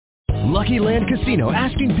Lucky Land Casino,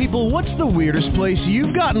 asking people, what's the weirdest place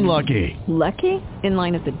you've gotten lucky? Lucky? In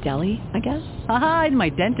line at the deli, I guess? Aha, in my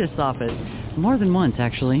dentist's office. More than once,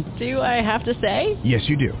 actually. Do I have to say? Yes,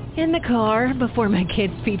 you do. In the car before my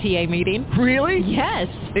kids' PTA meeting. Really? Yes.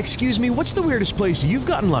 Excuse me, what's the weirdest place you've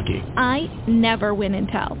gotten lucky? I never win and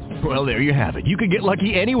tell. Well, there you have it. You can get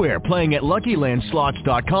lucky anywhere, playing at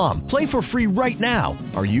LuckyLandSlots.com. Play for free right now.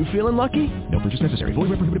 Are you feeling lucky? No purchase necessary. Void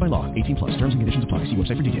where prohibited by law. 18 plus. Terms and conditions apply. See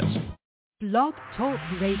website for details. Blog Talk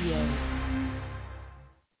Radio.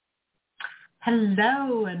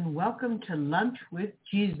 Hello and welcome to Lunch with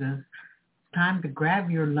Jesus. Time to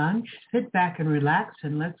grab your lunch, sit back and relax,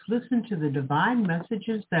 and let's listen to the divine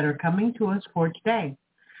messages that are coming to us for today.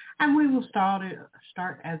 And we will start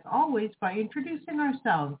as always by introducing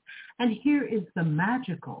ourselves. And here is the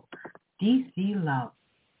magical DC Love.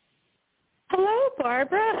 Hello,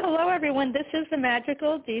 Barbara. Hello, everyone. This is the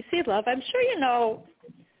magical DC Love. I'm sure you know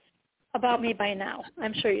about me by now.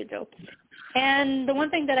 I'm sure you do. And the one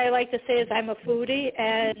thing that I like to say is I'm a foodie,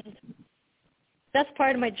 and that's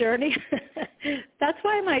part of my journey. That's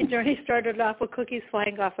why my journey started off with cookies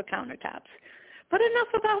flying off of countertops. But enough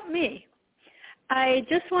about me. I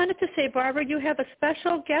just wanted to say, Barbara, you have a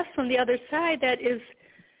special guest on the other side that is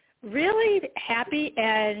really happy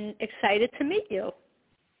and excited to meet you.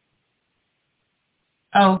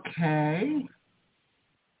 Okay.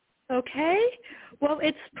 Okay. Well,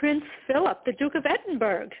 it's Prince Philip, the Duke of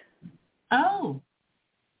Edinburgh. Oh,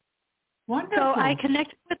 wonderful. So I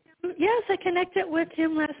connected with him. Yes, I connected with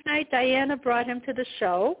him last night. Diana brought him to the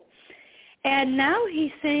show. And now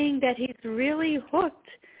he's saying that he's really hooked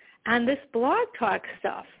on this blog talk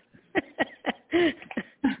stuff.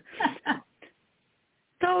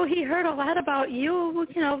 So he heard a lot about you.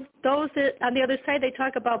 You know, those that on the other side, they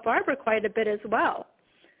talk about Barbara quite a bit as well.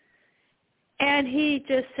 And he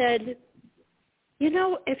just said, you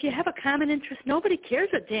know, if you have a common interest, nobody cares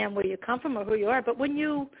a damn where you come from or who you are. But when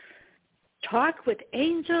you talk with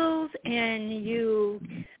angels and you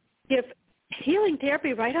give healing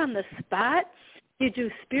therapy right on the spot, you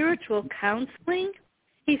do spiritual counseling,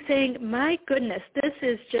 he's saying, my goodness, this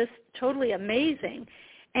is just totally amazing.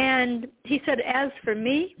 And he said, as for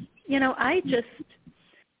me, you know, I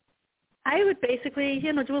would basically,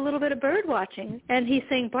 you know, do a little bit of bird watching. And he's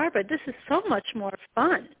saying, Barbara, this is so much more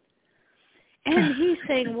fun. And he's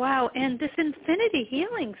saying, wow, and this infinity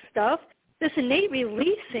healing stuff, this innate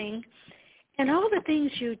releasing, and all the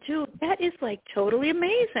things you do, that is like totally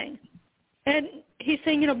amazing. And he's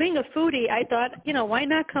saying, you know, being a foodie, I thought, you know, why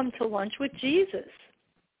not come to lunch with Jesus?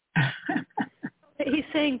 He's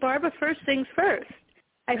saying, Barbara, first things first.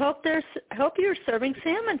 I hope you're serving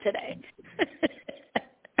salmon today.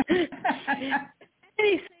 And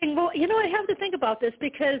he's saying, well, you know, I have to think about this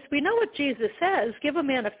because we know what Jesus says, give a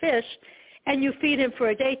man a fish and you feed him for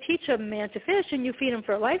a day, teach a man to fish and you feed him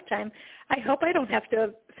for a lifetime. I hope I don't have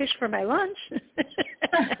to fish for my lunch.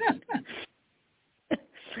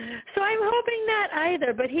 So I'm hoping not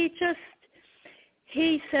either, but he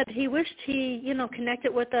said he wished he, you know,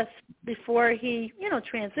 connected with us before he, you know,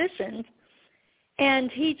 transitioned. And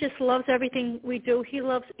he just loves everything we do. He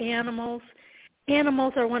loves animals.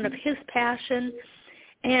 Animals are one of his passion.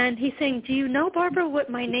 And he's saying, do you know, Barbara, what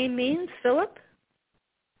my name means, Philip?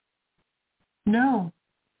 No.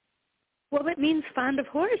 Well, it means fond of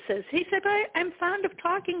horses. He said, I'm fond of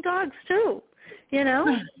talking dogs, too, you know.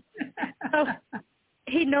 So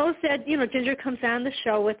he knows that, you know, Ginger comes on the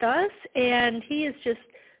show with us, and he is just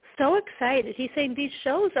so excited. He's saying these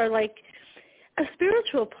shows are like a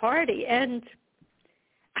spiritual party, and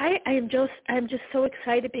I'm just so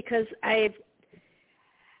excited because I've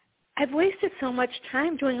wasted so much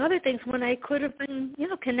time doing other things when I could have been, you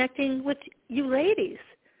know, connecting with you ladies.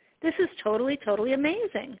 This is totally, totally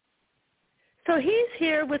amazing. So he's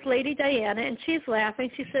here with Lady Diana, and she's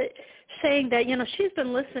laughing. She's saying that, you know, she's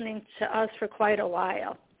been listening to us for quite a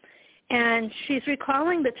while. And she's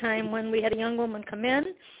recalling the time when we had a young woman come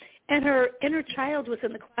in, and her inner child was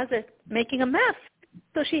in the closet making a mess.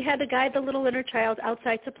 So she had to guide the little inner child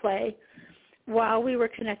outside to play while we were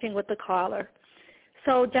connecting with the caller.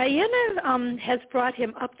 So Diana has brought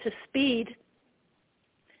him up to speed,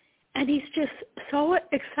 and he's just so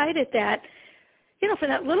excited that, you know, for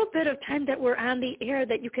that little bit of time that we're on the air,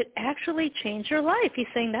 that you could actually change your life. He's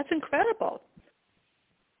saying that's incredible.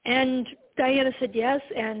 And Diana said yes,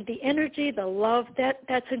 and the energy, the love,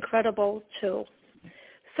 that's incredible too.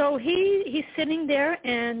 So he's sitting there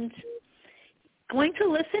and going to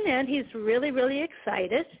listen in. He's really, really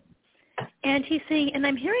excited. And he's saying, and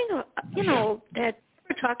I'm hearing, you know, that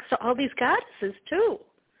he talks to all these goddesses too.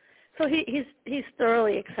 So he's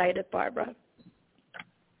thoroughly excited, Barbara.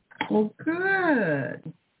 Well,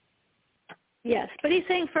 good. Yes, but he's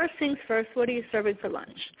saying first things first, what are you serving for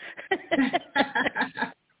lunch?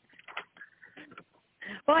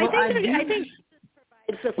 Well, I think Jesus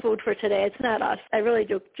provides the food for today. It's not us. I really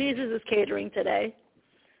do. Jesus is catering today.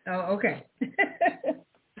 Oh, okay.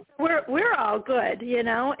 We're all good,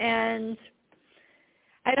 and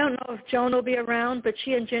I don't know if Joan will be around, but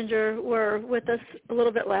she and Ginger were with us a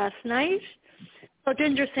little bit last night. So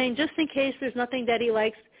Ginger's saying just in case there's nothing that he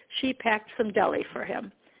likes, she packed some deli for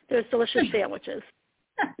him. There's delicious sandwiches.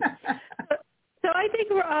 So I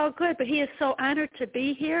think we're all good, but he is so honored to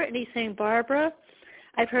be here, and he's saying, Barbara,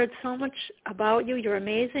 I've heard so much about you. You're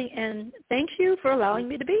amazing, and thank you for allowing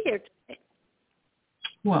me to be here today.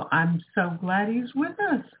 Well, I'm so glad he's with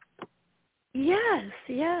us. Yes.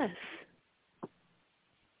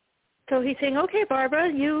 So he's saying, okay,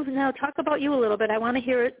 Barbara, you now talk about you a little bit. I want to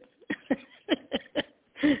hear it.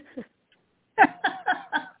 He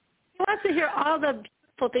wants to hear all the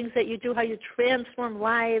beautiful things that you do, how you transform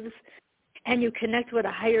lives and you connect with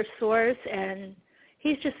a higher source, and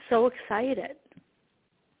he's just so excited.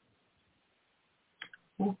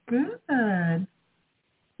 Well, good.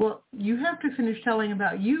 Well, you have to finish telling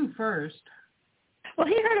about you first. Well,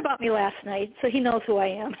 he heard about me last night, so he knows who I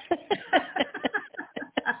am.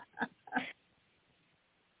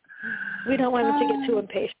 We don't want him to get too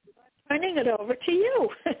impatient. I'm turning it over to you.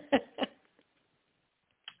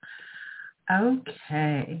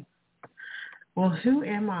 Okay. Well, who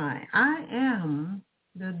am I? I am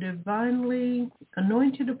the divinely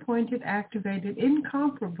anointed, appointed, activated,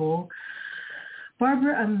 incomparable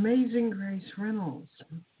Barbara Amazing Grace Reynolds.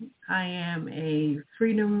 I am a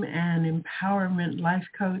freedom and empowerment life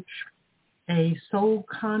coach, a soul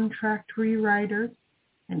contract rewriter,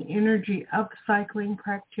 an energy upcycling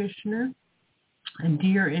practitioner, a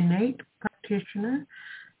dear innate practitioner,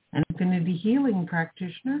 an infinity healing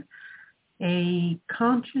practitioner, a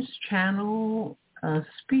conscious channel, a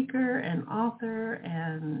speaker, an author,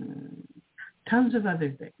 and tons of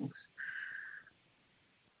other things.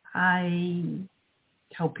 I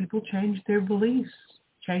help people change their beliefs,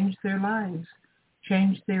 change their lives,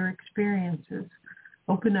 change their experiences,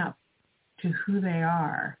 open up to who they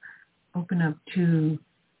are, open up to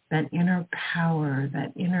that inner power,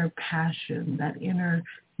 that inner passion, that inner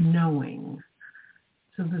knowing,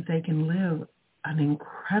 so that they can live an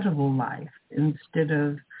incredible life instead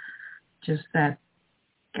of just that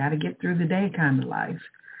got to get through the day kind of life.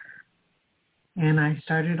 And I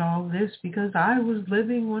started all this because I was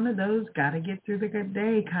living one of those got to get through the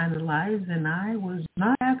day kind of lives, and I was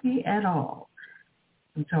not happy at all.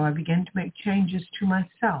 And so I began to make changes to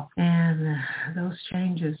myself. And those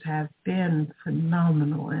changes have been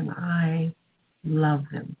phenomenal, and I love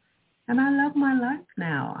them. And I love my life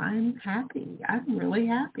now. I'm happy. I'm really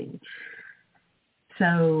happy.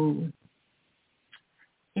 So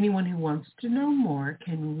anyone who wants to know more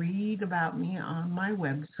can read about me on my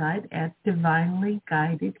website at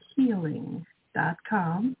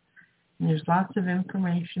divinelyguidedhealing.com. And there's lots of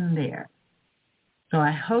information there. So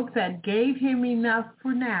I hope that gave him enough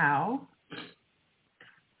for now.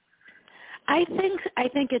 I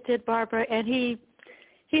think it did, Barbara. And he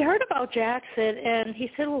heard about Jackson, and he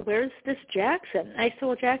said, well, where's this Jackson? I said,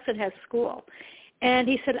 well, Jackson has school. And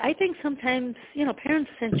he said, I think sometimes, parents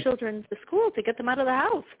send children to school to get them out of the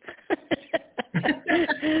house.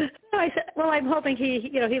 So I said, well, I'm hoping he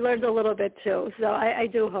learned a little bit too. So I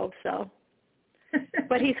do hope so.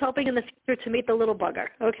 But he's hoping in the future to meet the little bugger,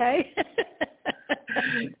 okay?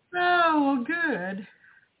 Oh, well, good.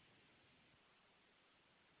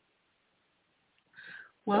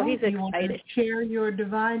 Well, he's you want to share your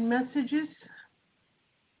divine messages?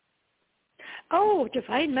 Oh,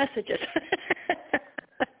 divine messages.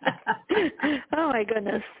 Oh, my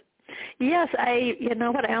goodness. Yes, I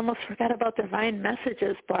almost forgot about divine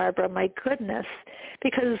messages, Barbara. My goodness,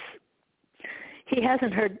 because he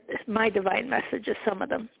hasn't heard my divine messages, some of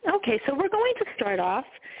them. Okay, so we're going to start off,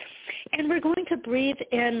 and we're going to breathe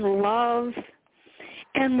in love,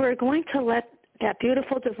 and we're going to let that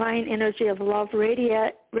beautiful divine energy of love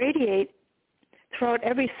radiate throughout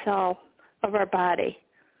every cell of our body.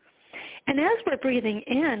 And as we're breathing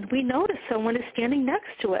in, we notice someone is standing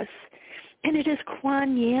next to us, and it is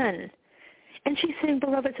Kuan Yin. And she's saying,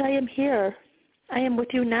 beloveds, I am here. I am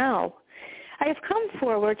with you now. I have come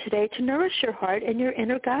forward today to nourish your heart and your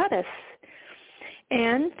inner goddess.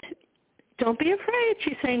 And don't be afraid,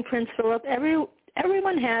 she's saying, Prince Philip.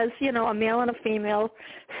 Everyone has, a male and a female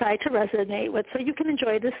side to resonate with, so you can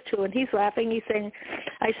enjoy this too. And he's laughing. He's saying,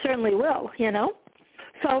 I certainly will,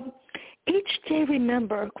 So each day,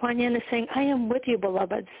 remember, Kuan Yin is saying, I am with you,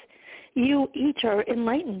 beloveds. You each are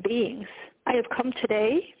enlightened beings. I have come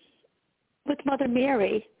today with Mother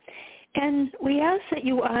Mary, And we ask that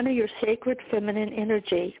you honor your sacred feminine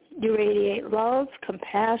energy. You radiate love,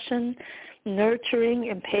 compassion, nurturing,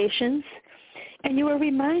 and patience. And you are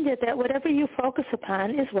reminded that whatever you focus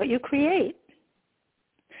upon is what you create.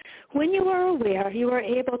 When you are aware, you are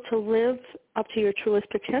able to live up to your truest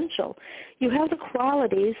potential. You have the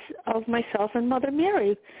qualities of myself and Mother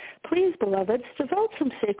Mary. Please, beloveds, devote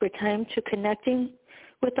some sacred time to connecting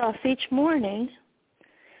with us each morning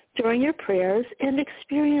during your prayers and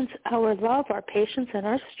experience our love, our patience, and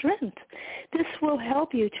our strength. This will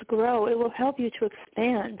help you to grow. It will help you to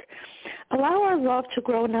expand. Allow our love to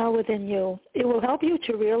grow now within you. It will help you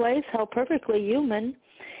to realize how perfectly human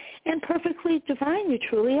and perfectly divine you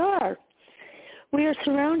truly are. We are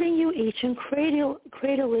surrounding you each and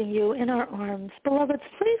cradling you in our arms. Beloveds,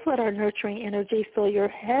 please let our nurturing energy fill your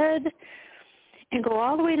head and go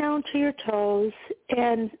all the way down to your toes.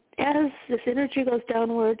 And as this energy goes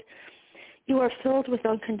downward, you are filled with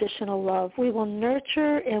unconditional love. We will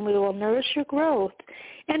nurture and we will nourish your growth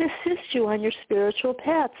and assist you on your spiritual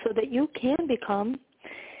path so that you can become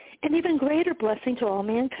an even greater blessing to all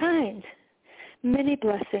mankind. Many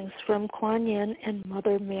blessings from Kuan Yin and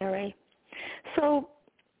Mother Mary. So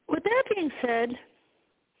with that being said,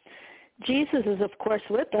 Jesus is, of course,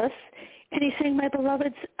 with us. And he's saying, my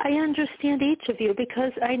beloveds, I understand each of you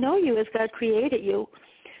because I know you as God created you.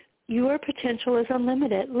 Your potential is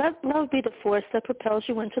unlimited. Let love be the force that propels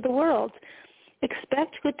you into the world.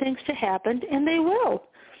 Expect good things to happen, and they will.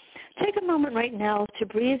 Take a moment right now to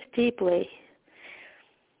breathe deeply.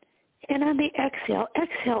 And on the exhale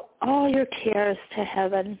all your cares to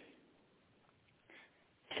heaven.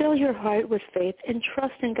 Fill your heart with faith and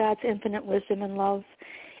trust in God's infinite wisdom and love.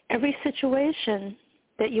 Every situation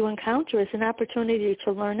that you encounter is an opportunity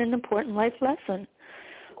to learn an important life lesson.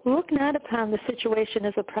 Look not upon the situation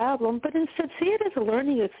as a problem, but instead see it as a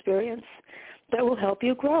learning experience that will help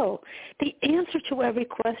you grow. The answer to every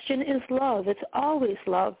question is love. It's always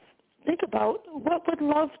love. Think about, what would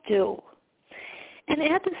love do? And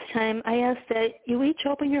at this time, I ask that you each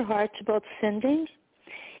open your heart to both sending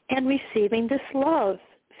and receiving this love.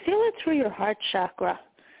 Feel it through your heart chakra.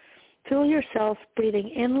 Feel yourself breathing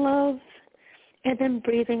in love and then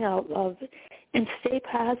breathing out love. And stay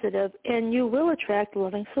positive, and you will attract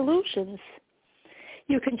loving solutions.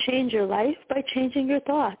 You can change your life by changing your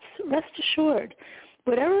thoughts. Rest assured,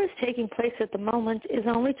 whatever is taking place at the moment is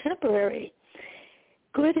only temporary.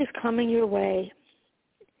 Good is coming your way.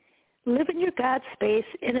 Live in your God space,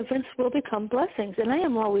 and events will become blessings. And I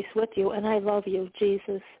am always with you, and I love you,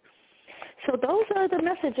 Jesus. So those are the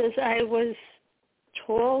messages I was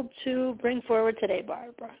told to bring forward today,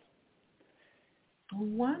 Barbara.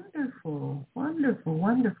 Wonderful, wonderful,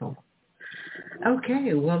 wonderful.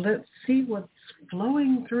 Okay, well, let's see what's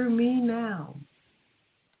flowing through me now.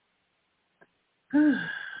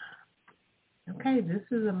 Okay, this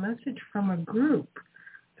is a message from a group,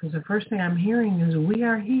 because the first thing I'm hearing is we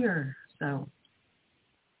are here. So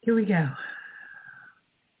here we go.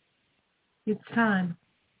 It's time.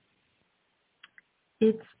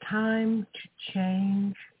 It's time to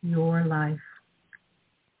change your life.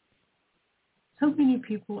 So many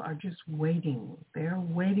people are just waiting. They're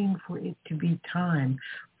waiting for it to be time,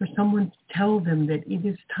 for someone to tell them that it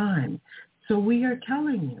is time. So we are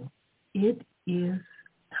telling you, it is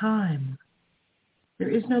time. There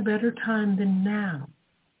is no better time than now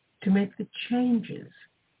to make the changes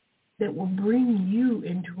that will bring you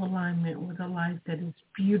into alignment with a life that is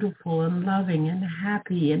beautiful and loving and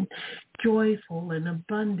happy and joyful and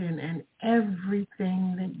abundant and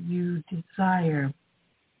everything that you desire.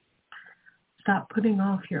 Stop putting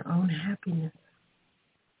off your own happiness.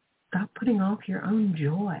 Stop putting off your own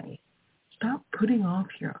joy. Stop putting off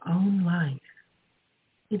your own life.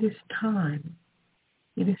 It is time.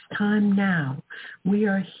 It is time now. We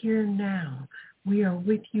are here now. We are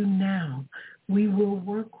with you now. We will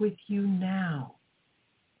work with you now.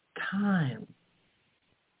 Time.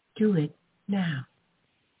 Do it now.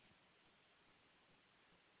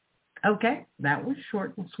 Okay, that was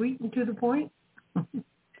short and sweet and to the point.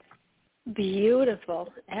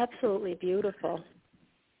 Beautiful. Absolutely beautiful.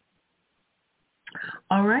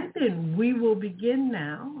 All right, then. We will begin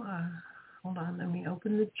now. Hold on. Let me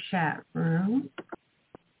open the chat room.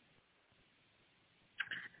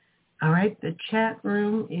 All right. The chat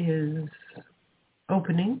room is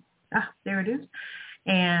opening. There it is.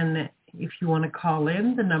 And if you want to call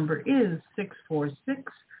in, the number is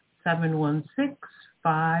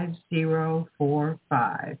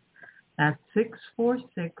 646-716-5045. That's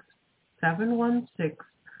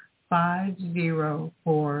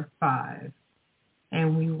 646-716-5045.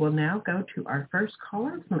 And we will now go to our first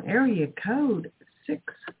caller from area code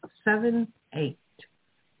 678.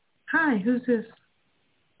 Hi, who's this?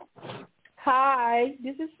 Hi,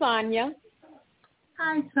 this is Sonia.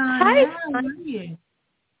 Hi, Sonia. Hi, How are you?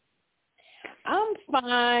 I'm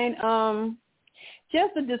fine.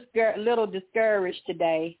 Just a little discouraged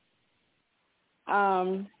today.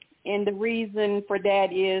 And the reason for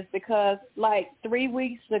that is because, like 3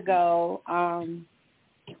 weeks ago,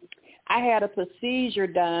 I had a procedure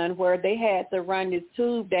done where they had to run this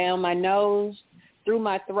tube down my nose, through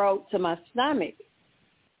my throat to my stomach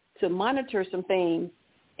to monitor some things.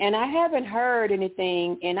 And I haven't heard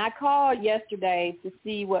anything. And I called yesterday to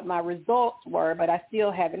see what my results were, but I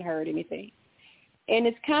still haven't heard anything. And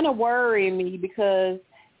it's kind of worrying me because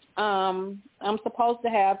I'm supposed to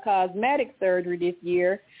have cosmetic surgery this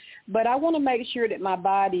year, but I want to make sure that my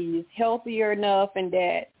body is healthier enough and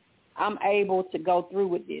that I'm able to go through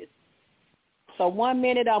with this. So 1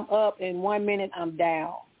 minute I'm up and 1 minute I'm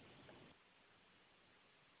down.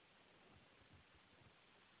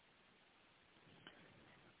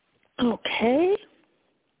 Okay,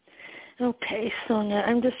 Sonia,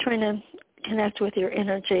 I'm just trying to connect with your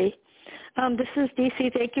energy. This is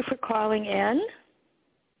DC. Thank you for calling in.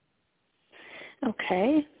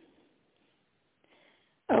 Okay,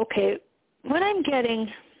 what I'm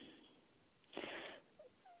getting,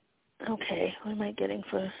 what am I getting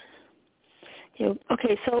for you?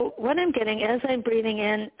 Okay, so what I'm getting as I'm breathing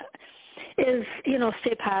in is,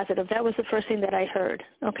 stay positive. That was the first thing that I heard.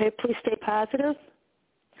 Okay, please stay positive.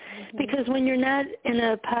 Mm-hmm. Because when you're not in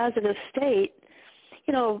a positive state,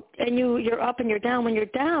 and you're up and you're down, when you're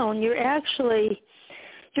down, you're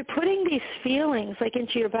putting these feelings like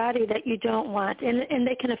into your body that you don't want, and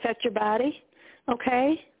they can affect your body,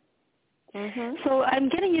 okay? Mm-hmm. So I'm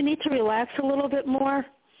getting you need to relax a little bit more.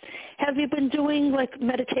 Have you been doing like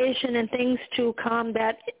meditation and things to calm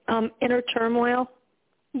that inner turmoil?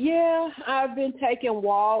 Yeah, I've been taking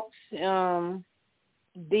walks,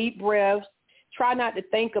 deep breaths, try not to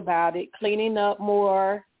think about it, cleaning up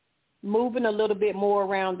more, moving a little bit more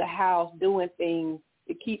around the house, doing things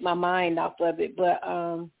to keep my mind off of it. But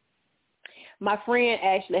my friend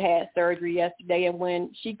actually had surgery yesterday, and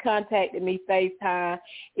when she contacted me FaceTime,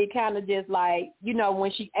 it kind of just like,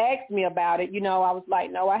 when she asked me about it, I was like,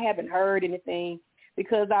 no, I haven't heard anything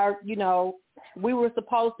because we were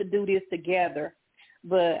supposed to do this together.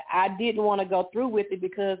 But I didn't want to go through with it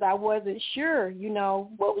because I wasn't sure,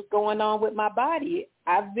 what was going on with my body.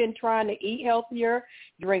 I've been trying to eat healthier,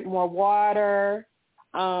 drink more water.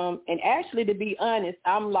 And actually, to be honest,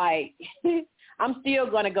 I'm like, I'm still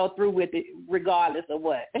going to go through with it regardless of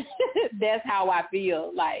what. That's how I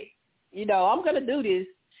feel. Like, I'm going to do this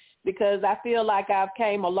because I feel like I've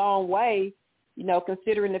came a long way,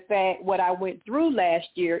 considering the fact what I went through last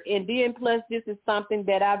year. And then plus this is something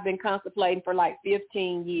that I've been contemplating for like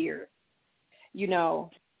 15 years,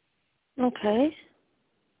 Okay.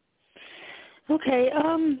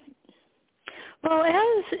 Well,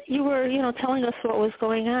 as you were, telling us what was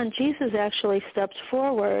going on, Jesus actually stepped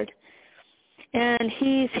forward, and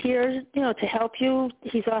he's here, to help you.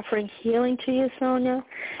 He's offering healing to you, Sonia,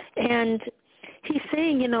 and he's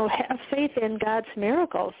saying, have faith in God's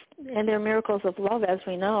miracles, and they're miracles of love, as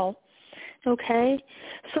we know. Okay?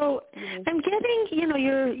 So I'm getting,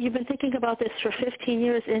 you've been thinking about this for 15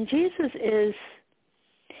 years, and Jesus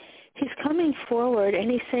he's coming forward, and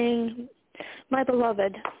he's saying, my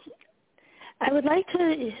beloved, I would like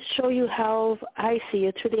to show you how I see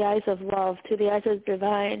you through the eyes of love, through the eyes of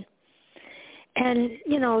divine. And,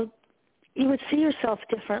 you would see yourself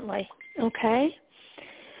differently, okay?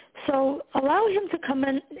 So allow him to come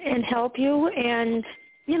in and help you, and,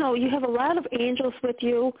 you have a lot of angels with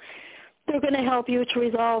you. They're going to help you to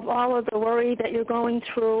resolve all of the worry that you're going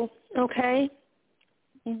through, okay?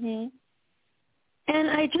 Mm-hmm. And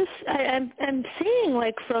I'm seeing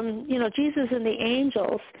like from, Jesus and the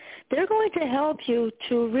angels, they're going to help you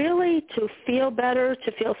to feel better,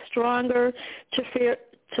 to feel stronger, to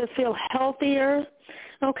feel healthier,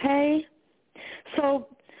 okay? So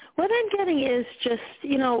what I'm getting is just,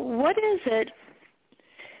 what is it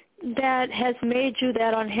that has made you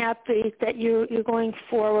that unhappy that you're going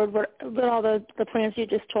forward with all the plans you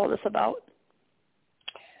just told us about?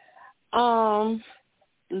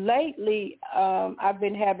 Lately, I've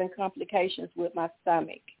been having complications with my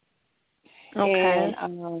stomach. Okay.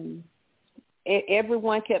 And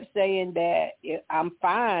everyone kept saying that I'm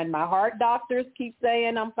fine. My heart doctors keep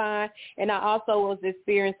saying I'm fine. And I also was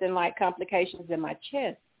experiencing like complications in my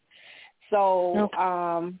chest. So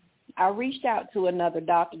I reached out to another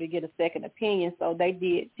doctor to get a second opinion. So they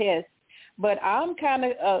did tests. But I'm kind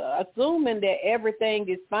of assuming that everything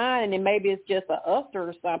is fine and maybe it's just an ulcer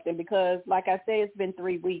or something because, like I said, it's been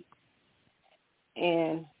 3 weeks.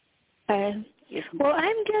 And Well,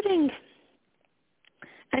 I'm getting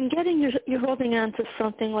you're holding on to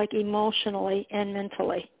something like emotionally and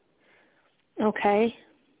mentally. Okay?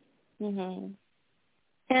 Mhm.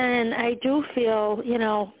 And I do feel,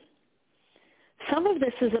 some of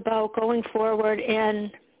this is about going forward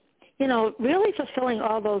and, really fulfilling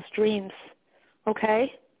all those dreams.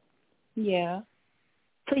 Okay? Yeah.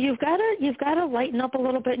 So you've got to lighten up a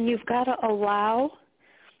little bit, and you've got to allow,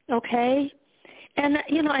 okay? And,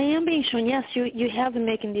 I am being shown, yes, you have been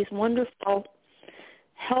making these wonderful,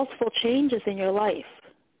 healthful changes in your life,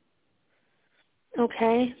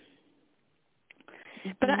 okay?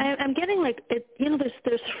 Mm-hmm. But I'm getting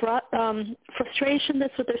there's frustration.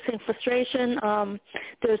 That's what they're saying, frustration.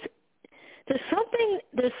 There's something,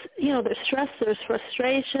 there's stress, there's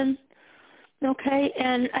frustration. Okay,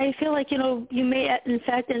 and I feel like, you may, in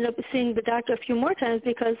fact, end up seeing the doctor a few more times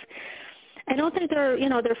because I don't think they're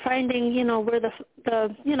finding, where the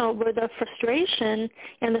where the frustration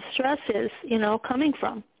and the stress is, coming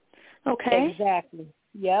from. Okay? Exactly.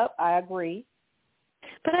 Yep, I agree.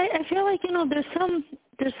 But I feel like,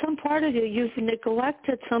 there's some part of you, you've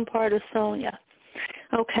neglected some part of Sonia.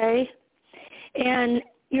 Okay? And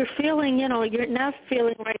you're feeling, you're not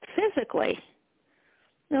feeling right physically.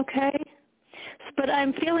 Okay? But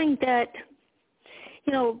I'm feeling that,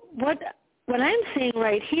 what I'm seeing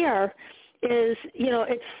right here is,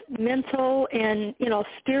 it's mental and,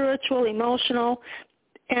 spiritual, emotional,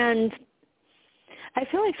 and I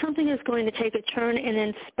feel like something is going to take a turn and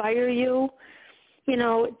inspire you,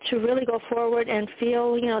 to really go forward and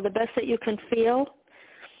feel, the best that you can feel.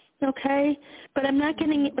 Okay? But I'm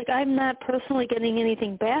not personally getting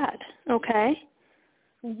anything bad. Okay?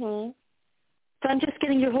 Mhm. So I'm just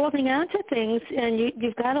getting you're holding on to things, and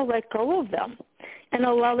you've got to let go of them and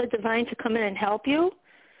allow the divine to come in and help you.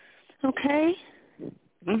 Okay?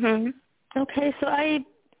 Mhm. Okay, so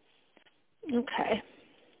okay.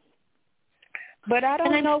 But I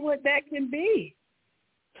don't know what that can be.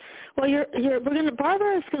 Well,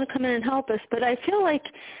 Barbara is going to come in and help us, but I feel like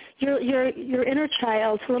your inner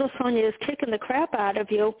child, little Sonia, is kicking the crap out of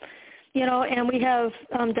you. And we have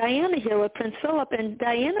Diana here with Prince Philip, and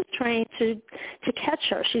Diana's trying to catch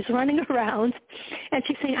her. She's running around, and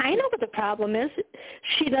she's saying, I know what the problem is.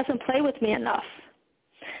 She doesn't play with me enough.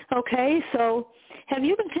 Okay, so have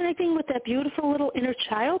you been connecting with that beautiful little inner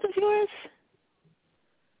child of yours?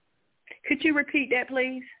 Could you repeat that,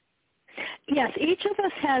 please? Yes, each of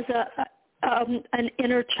us has an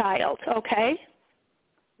inner child, okay?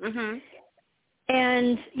 Mhm.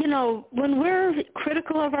 And, when we're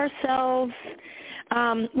critical of ourselves,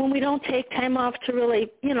 when we don't take time off to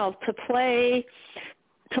really, to play,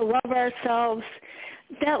 to love ourselves,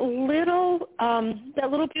 that little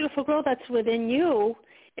beautiful girl that's within you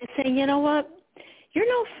is saying, you know what, you're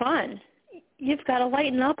no fun. You've got to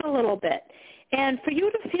lighten up a little bit. And for you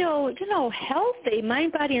to feel, healthy,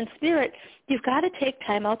 mind, body, and spirit, you've got to take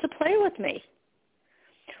time out to play with me.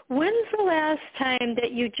 When's the last time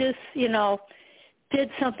that you just, did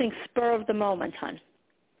something spur of the moment, hon?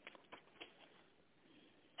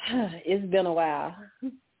 It's been a while.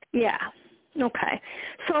 Yeah. Okay.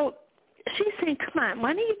 So she's saying, come on,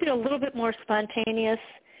 why don't you be a little bit more spontaneous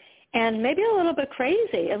and maybe a little bit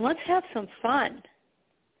crazy, and let's have some fun.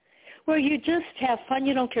 Where you just have fun.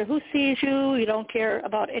 You don't care who sees you. You don't care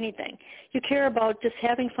about anything. You care about just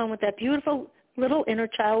having fun with that beautiful little inner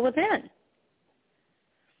child within.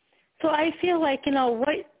 So I feel like,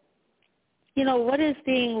 what is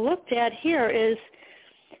being looked at here is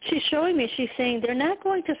she's showing me, she's saying they're not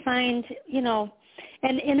going to find,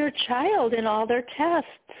 an inner child in all their tests,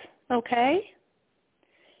 okay?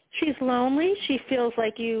 She's lonely. She feels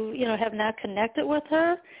like you have not connected with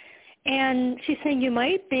her. And she's saying you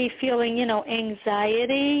might be feeling,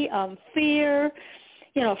 anxiety, fear,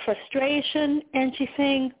 frustration. And she's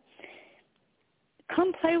saying,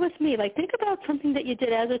 come play with me. Like, think about something that you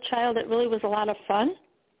did as a child that really was a lot of fun.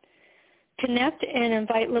 Connect and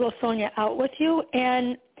invite little Sonia out with you.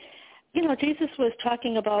 And, Jesus was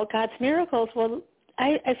talking about God's miracles. Well,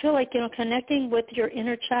 I feel like, connecting with your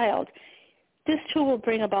inner child, this too will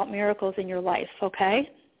bring about miracles in your life, okay?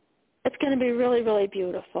 It's going to be really, really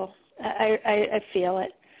beautiful. I feel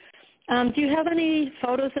it. Do you have any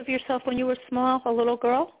photos of yourself when you were small, a little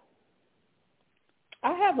girl?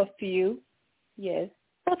 I have a few, yes.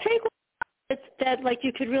 Well, take one that, like,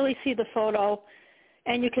 you could really see the photo,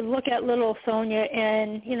 and you could look at little Sonia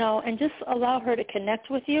and, and just allow her to connect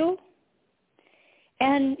with you.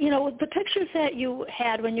 And, the pictures that you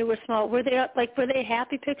had when you were small, were they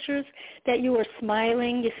happy pictures that you were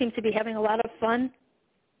smiling? You seemed to be having a lot of fun?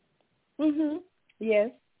 Mhm. Yes.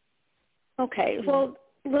 Okay. Well,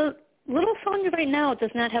 little Sonia right now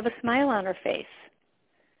does not have a smile on her face.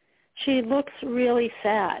 She looks really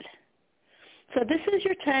sad. So this is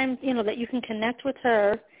your time, that you can connect with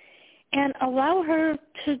her and allow her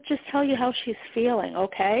to just tell you how she's feeling,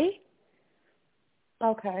 okay?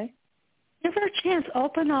 Okay. Give her a chance.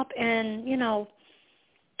 Open up and,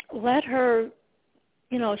 let her,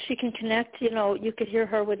 she can connect, you could hear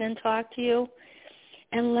her within talk to you,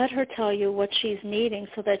 and let her tell you what she's needing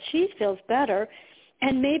so that she feels better,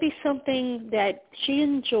 and maybe something that she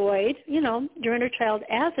enjoyed, your inner child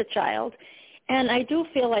as a child. And I do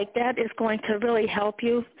feel like that is going to really help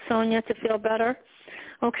you, Sonia, to feel better,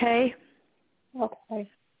 okay? Okay.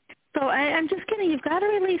 So I'm just kidding. You've got to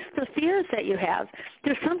release the fears that you have.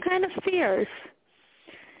 There's some kind of fears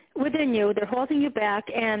within you. They're holding you back,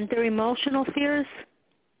 and they're emotional fears,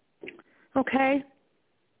 okay?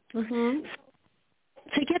 Mhm.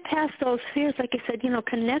 To get past those fears, like I said,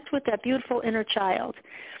 connect with that beautiful inner child.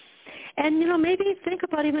 And, maybe think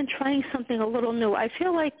about even trying something a little new. I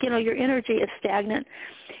feel like, your energy is stagnant.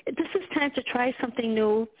 This is time to try something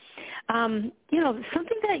new.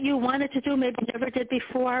 Something that you wanted to do, maybe never did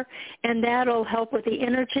before, and that'll help with the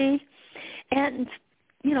energy. And,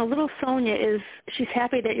 little Sonia she's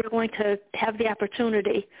happy that you're going to have the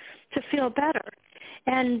opportunity to feel better.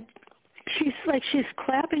 And she's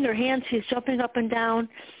clapping her hands, she's jumping up and down,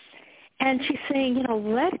 and she's saying,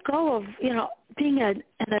 let go of, being an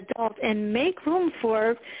adult and make room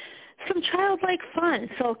for some childlike fun.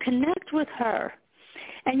 So connect with her.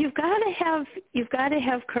 And you've got to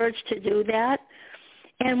have courage to do that.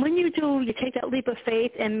 And when you do, you take that leap of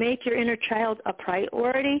faith and make your inner child a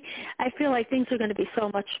priority. I feel like things are going to be so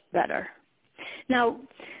much better. Now,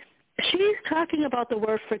 she's talking about the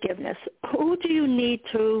word forgiveness. Who do you need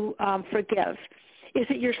to forgive? Is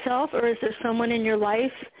it yourself, or is there someone in your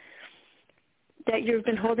life that you've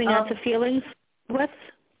been holding on to feelings with?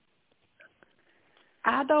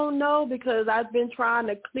 I don't know, because I've been trying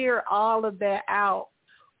to clear all of that out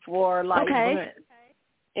for months.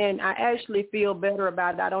 And I actually feel better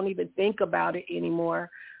about it. I don't even think about it anymore.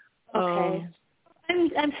 Okay.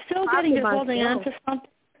 I'm still getting you holding on to something.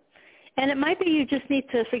 And it might be you just need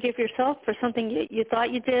to forgive yourself for something you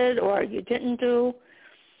thought you did or you didn't do.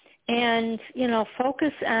 And,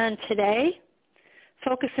 focus on today.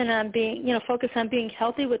 Focus on being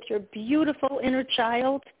healthy with your beautiful inner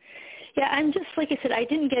child. Yeah, I'm just, like I said, I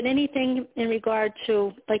didn't get anything in regard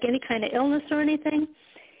to, any kind of illness or anything.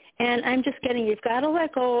 And I'm just getting, you've got to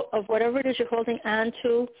let go of whatever it is you're holding on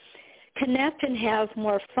to. Connect and have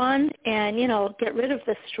more fun and, get rid of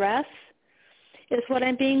the stress is what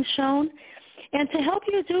I'm being shown. And to help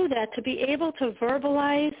you do that, to be able to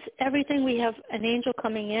verbalize everything, we have an angel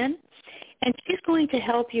coming in. And she's going to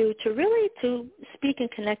help you to speak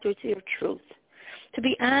and connect with your truth, to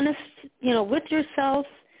be honest, with yourself,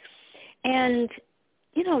 and,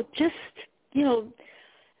 just,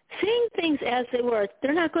 seeing things as they were.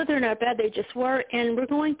 They're not good, they're not bad, they just were. And we're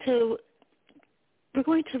going to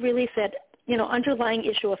release that, underlying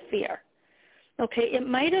issue of fear. Okay, it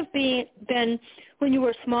might have been when you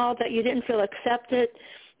were small that you didn't feel accepted.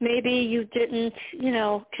 Maybe you didn't,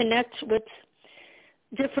 connect with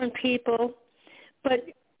different people. But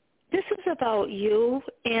this is about you,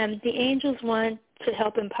 and the angels want to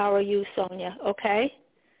help empower you, Sonia, okay?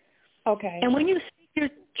 Okay. And when you speak your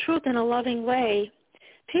truth in a loving way,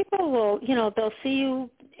 people will, they'll see you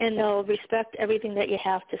and they'll respect everything that you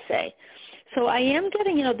have to say. So I am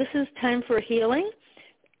getting, this is time for healing.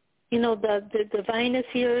 The divine is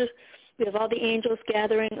here. We have all the angels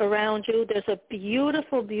gathering around you. There's a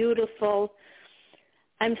beautiful, beautiful,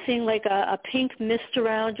 I'm seeing like a pink mist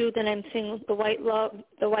around you. Then I'm seeing the white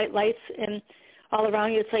lights and all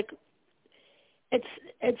around you. It's like,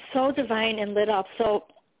 it's so divine and lit up. So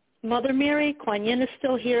Mother Mary, Kuan Yin is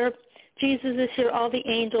still here. Jesus is here, all the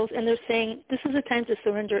angels, and they're saying this is a time to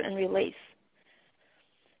surrender and release.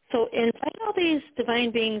 So invite all these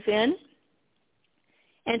divine beings in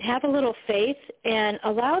and have a little faith and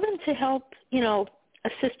allow them to help,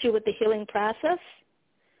 assist you with the healing process.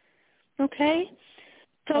 Okay?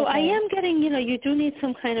 So I am getting, you do need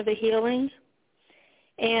some kind of a healing.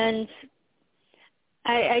 And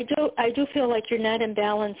I do feel like you're not in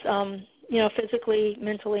balance, physically,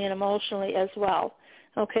 mentally, and emotionally as well.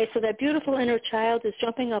 Okay, so that beautiful inner child is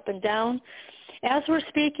jumping up and down. As we're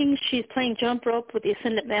speaking, she's playing jump rope with the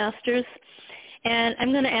Ascended Masters. And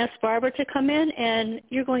I'm going to ask Barbara to come in, and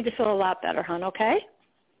you're going to feel a lot better, hon, okay?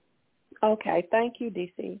 Okay, thank you,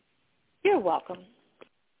 DC. You're welcome.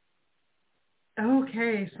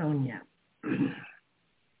 Okay, Sonia.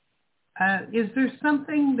 Is there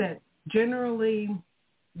something that generally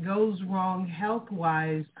goes wrong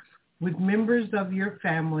health-wise with members of your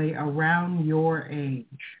family around your age?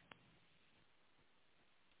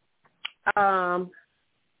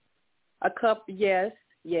 A couple, yes,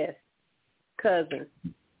 cousin.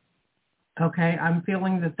 Okay, I'm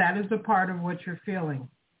feeling that is a part of what you're feeling.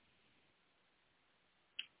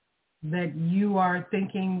 That you are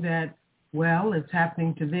thinking that, well, it's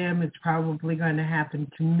happening to them, it's probably going to happen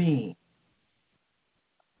to me.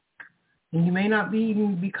 And you may not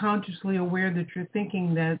even be consciously aware that you're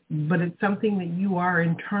thinking that, but it's something that you are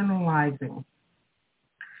internalizing.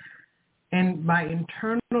 And by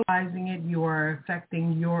internalizing it, you are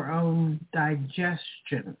affecting your own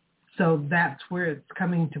digestion. So that's where it's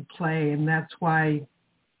coming to play, and that's why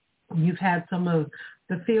you've had some of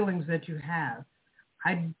the feelings that you have.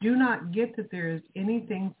 I do not get that there is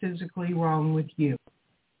anything physically wrong with you.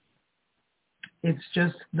 It's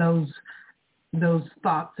just those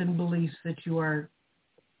thoughts and beliefs that you are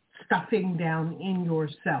stuffing down in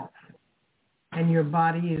yourself. And your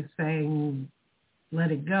body is saying, let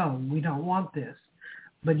it go. We don't want this.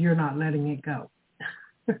 But you're not letting it go.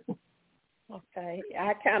 Okay.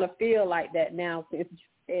 I kind of feel like that now since you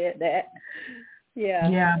said that. Yeah.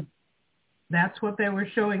 Yeah. That's what they were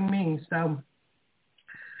showing me. So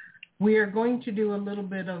we are going to do a little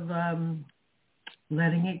bit of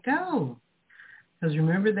letting it go. Because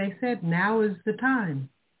remember, they said now is the time.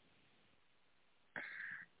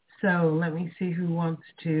 So let me see who wants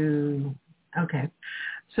to. Okay.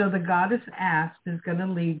 So the goddess asked is going to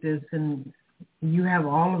lead this, and you have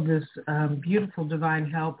all of this beautiful divine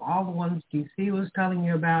help, all the ones DC was telling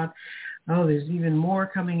you about. Oh, there's even more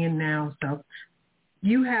coming in now. So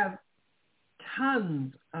you have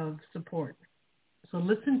tons of support. So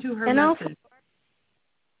listen to her message.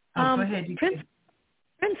 Also, go ahead.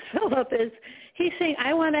 Prince Philip he's saying,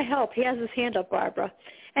 I want to help. He has his hand up, Barbara.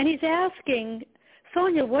 And he's asking,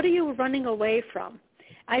 Sonia, what are you running away from?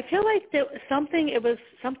 I feel like it was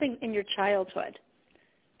something in your childhood.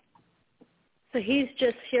 So he's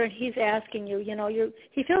just here and he's asking you,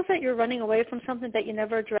 he feels that you're running away from something that you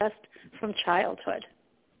never addressed from childhood.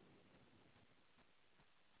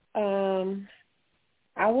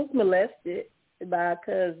 I was molested by a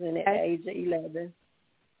cousin at the age of 11.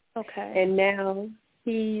 Okay. And now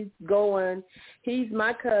he's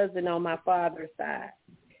my cousin on my father's side.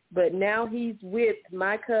 But now he's with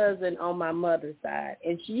my cousin on my mother's side.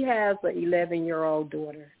 And she has an 11-year-old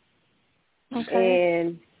daughter. Okay.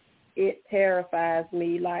 And it terrifies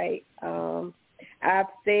me. Like, I've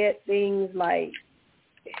said things like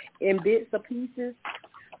in bits or pieces,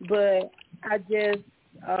 but I just...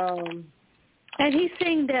 and he's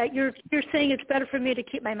saying that you're saying it's better for me to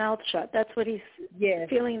keep my mouth shut. That's what he's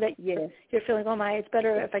feeling, that you're feeling, oh my, it's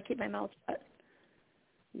better if I keep my mouth shut.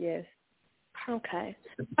 Yes. Okay.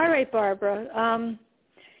 All right, Barbara.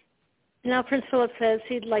 Now Prince Philip says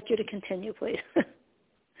he'd like you to continue, please.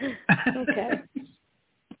 Okay.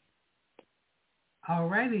 All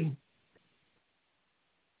righty.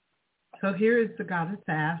 So here is the goddess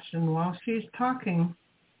Ash, and while she's talking,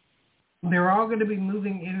 they're all going to be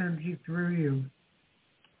moving energy through you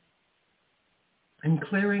and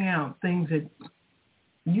clearing out things that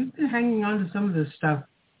you've been hanging on to some of this stuff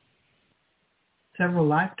several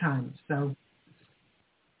lifetimes. So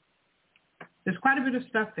there's quite a bit of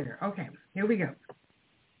stuff there. Okay, here we go.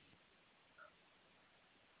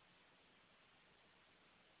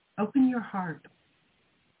 Open your heart.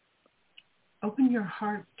 Open your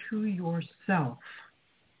heart to yourself.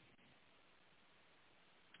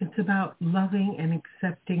 It's about loving and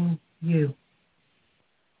accepting you.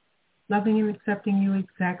 Loving and accepting you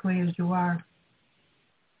exactly as you are.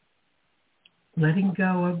 Letting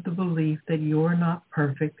go of the belief that you're not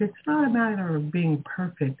perfect. It's not a matter of being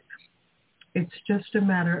perfect. It's just a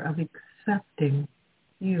matter of accepting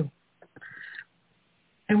you.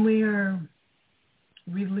 And we are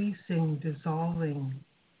releasing, dissolving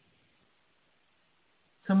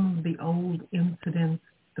some of the old incidents,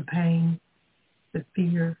 the pain, the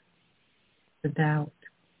fear, the doubt,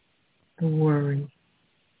 the worry.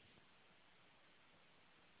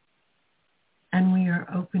 And we are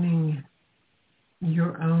opening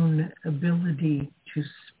your own ability to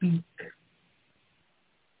speak,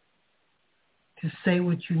 to say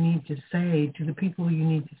what you need to say to the people you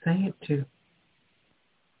need to say it to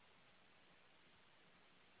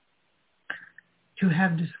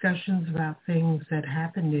have discussions about things that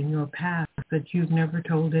happened in your past that you've never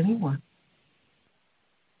told anyone,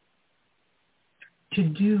 to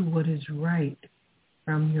do what is right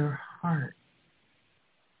from your heart.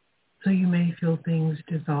 So you may feel things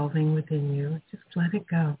dissolving within you. Just let it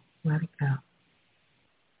go. Let it go.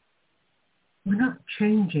 We're not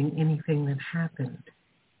changing anything that happened.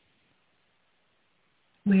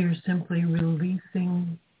 We are simply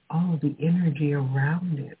releasing all the energy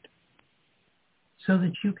around it so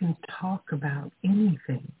that you can talk about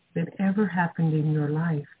anything that ever happened in your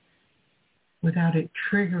life without it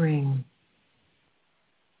triggering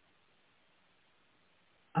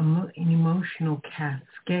an emotional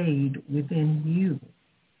cascade within you.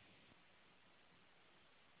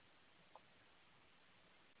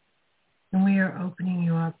 And we are opening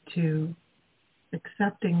you up to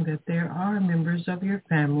accepting that there are members of your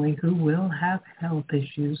family who will have health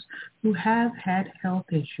issues, who have had health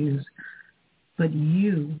issues, but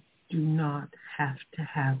you do not have to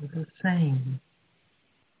have the same.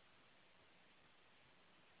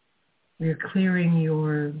 We are clearing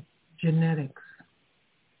your genetics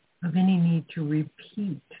of any need to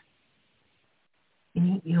repeat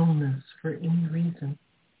any illness for any reason.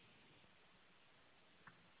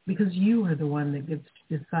 Because you are the one that gets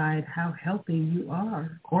to decide how healthy you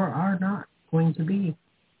are or are not going to be.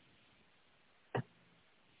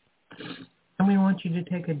 And we want you to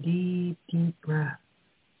take a deep, deep breath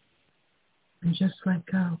and just let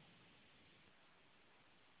go.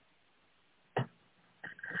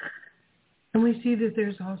 And we see that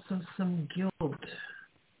there's also some guilt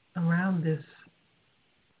around this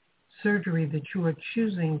surgery that you are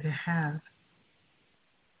choosing to have.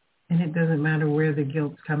 And it doesn't matter where the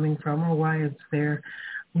guilt's coming from or why it's there.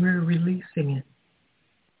 We're releasing it.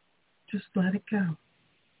 Just let it go.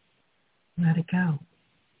 Let it go.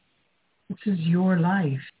 This is your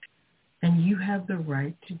life. And you have the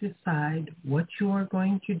right to decide what you are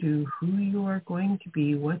going to do, who you are going to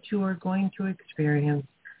be, what you are going to experience.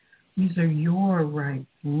 These are your rights.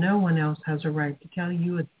 No one else has a right to tell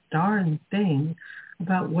you a darn thing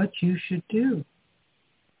about what you should do.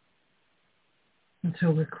 And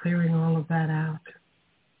so we're clearing all of that out,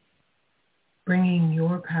 bringing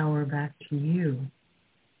your power back to you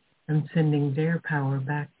and sending their power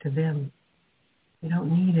back to them. You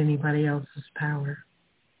don't need anybody else's power.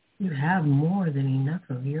 You have more than enough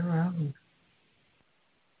of your own.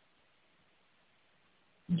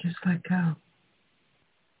 And just let go.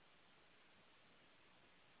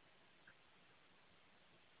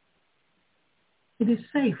 It is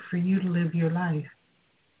safe for you to live your life.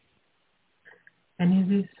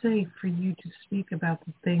 And it is safe for you to speak about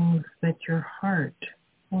the things that your heart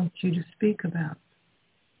wants you to speak about.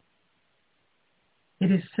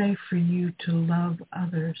 It is safe for you to love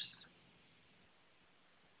others.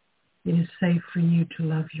 It is safe for you to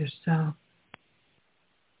love yourself.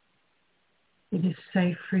 It is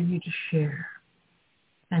safe for you to share.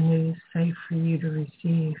 And it is safe for you to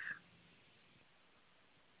receive.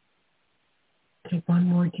 Take one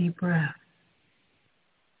more deep breath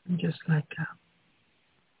and just let go.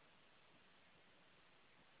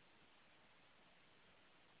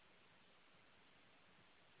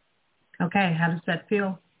 Okay, how does that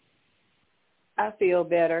feel? I feel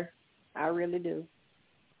better. I really do.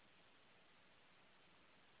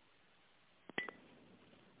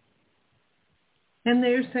 And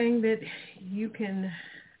they're saying that you can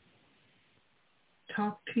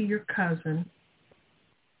talk to your cousin,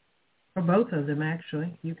 or both of them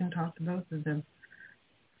actually. You can talk to both of them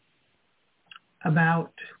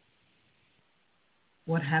about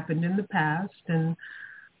what happened in the past and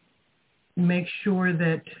make sure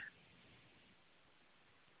that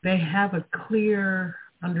they have a clear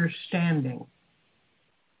understanding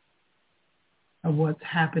of what's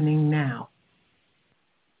happening now.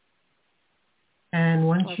 And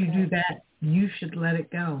once you do that, you should let it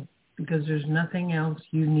go because there's nothing else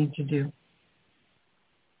you need to do.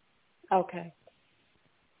 Okay.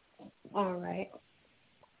 All right.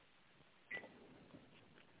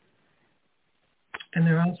 And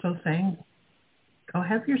they're also saying, go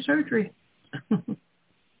have your surgery.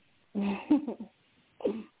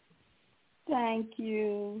 Thank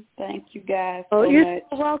you. Thank you guys so much. You're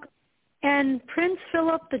so welcome. And Prince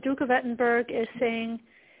Philip, the Duke of Edinburgh, is saying,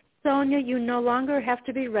 Sonia, you no longer have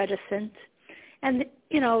to be reticent. And,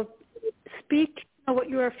 speak what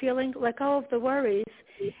you are feeling, let go of the worries.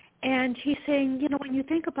 And he's saying, when you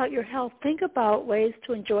think about your health, think about ways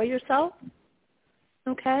to enjoy yourself.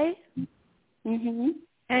 Okay? Mm-hmm.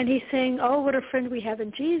 And he's saying, oh, what a friend we have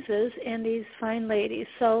in Jesus and these fine ladies.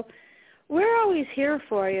 So we're always here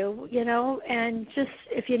for you, and just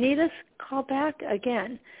if you need us, call back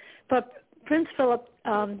again. But Prince Philip,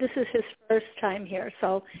 this is his first time here,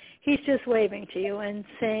 so he's just waving to you and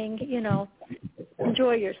saying,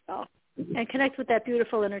 enjoy yourself and connect with that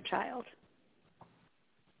beautiful inner child.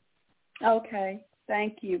 Okay.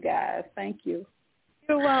 Thank you, guys. Thank you.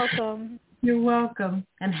 You're welcome. You're welcome.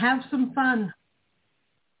 And have some fun.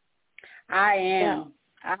 I am.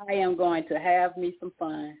 Yeah. I am going to have me some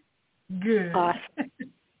fun. Good. Awesome.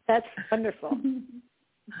 That's wonderful.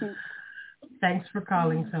 Thanks for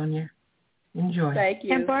calling, Sonia. Enjoy. Thank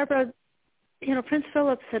you. And Barbara, Prince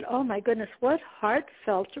Philip said, oh, my goodness, what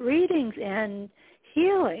heartfelt readings and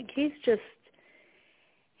healing. He's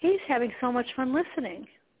having so much fun listening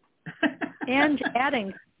and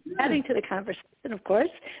adding to the conversation, of course.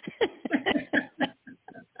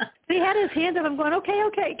 He had his hand up. I'm going,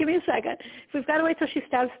 okay, give me a second. We've got to wait till she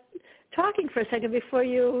stops talking for a second before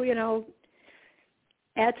you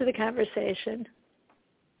add to the conversation.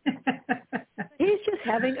 He's just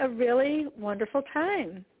having a really wonderful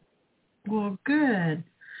time. Well, good.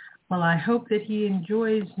 Well, I hope that he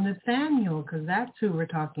enjoys Nathaniel, because that's who we're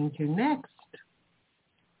talking to next.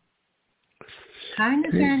 Hi,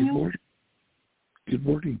 Nathaniel. Hey, good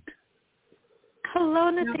morning. Hello,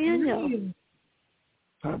 Nathaniel.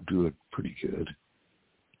 I'm doing pretty good.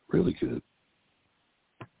 Really good.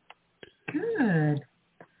 Good.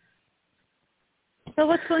 So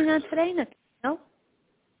what's going on today, Nathaniel?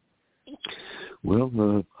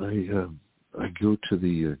 Well, I go to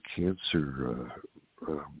the cancer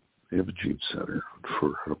imaging center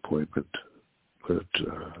for an appointment, but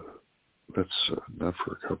that's not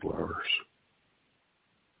for a couple hours.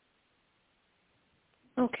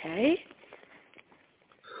 Okay.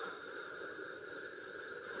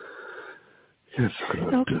 Yes.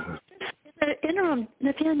 Okay. In the interim,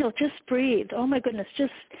 Nathaniel, just breathe. Oh my goodness,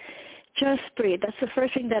 just breathe. That's the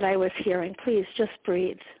first thing that I was hearing. Please, just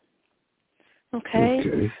breathe.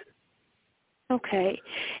 Okay. Okay.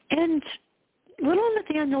 And little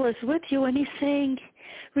Nathaniel is with you, and he's saying,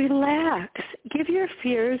 relax. Give your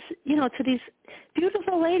fears, to these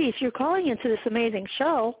beautiful ladies you're calling into this amazing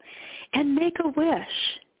show, and make a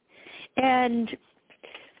wish. And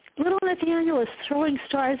little Nathaniel is throwing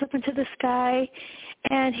stars up into the sky,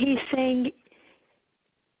 and he's saying,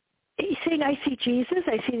 I see Jesus,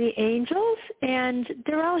 I see the angels, and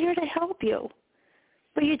they're all here to help you.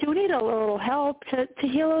 But you do need a little help to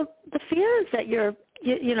heal the fears that you're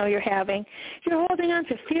having. You're holding on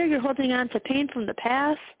to fear. You're holding on to pain from the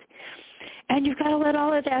past. And you've got to let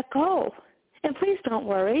all of that go. And please don't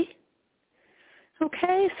worry.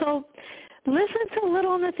 Okay? So listen to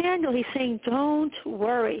little Nathaniel. He's saying, don't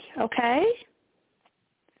worry. Okay?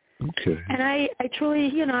 Okay. And I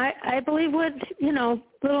truly, I believe what,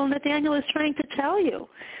 little Nathaniel is trying to tell you.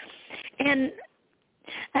 And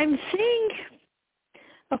I'm seeing...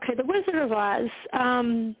 Okay, the Wizard of Oz,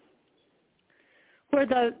 where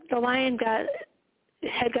the lion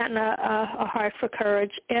had gotten a heart for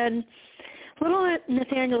courage, and little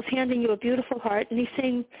Nathaniel's handing you a beautiful heart, and he's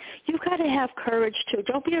saying, you've got to have courage too.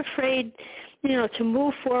 Don't be afraid, to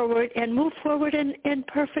move forward, and move forward in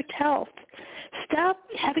perfect health. Stop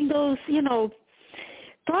having those,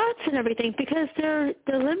 thoughts and everything, because they're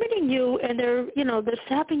limiting you, and they're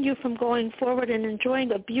stopping you from going forward and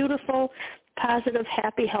enjoying a beautiful, positive,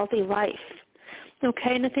 happy, healthy life.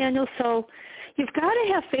 Okay, Nathaniel? So you've got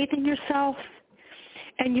to have faith in yourself,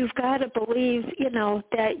 and you've got to believe,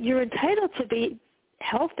 that you're entitled to be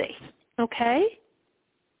healthy. Okay?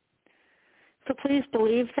 So please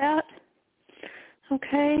believe that.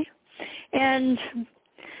 Okay? And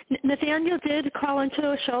Nathaniel did call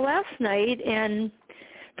into a show last night, and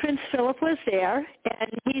Prince Philip was there,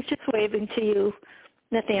 and he's just waving to you,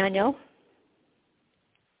 Nathaniel.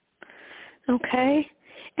 Okay?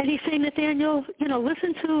 And he's saying, Nathaniel,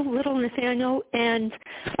 listen to little Nathaniel and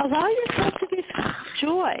allow yourself to be filled with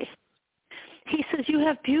joy. He says you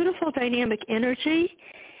have beautiful dynamic energy,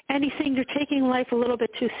 and he's saying you're taking life a little bit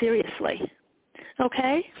too seriously.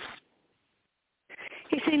 Okay?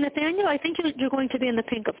 He's saying, Nathaniel, I think you're going to be in the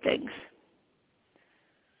pink of things.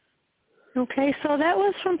 Okay, so that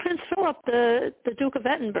was from Prince Philip, the Duke of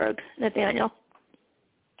Edinburgh, Nathaniel.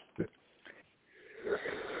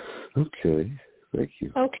 Okay, thank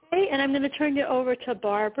you. Okay, and I'm going to turn you over to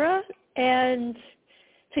Barbara and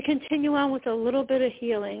to continue on with a little bit of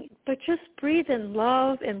healing. But just breathe in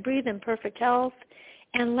love and breathe in perfect health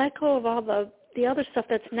and let go of all the other stuff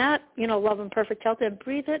that's not, love and perfect health, and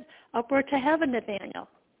breathe it upward to heaven, Nathaniel.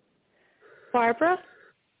 Barbara?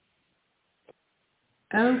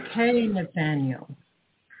 Okay, Nathaniel.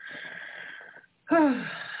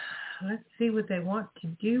 Let's see what they want to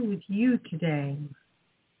do with you today.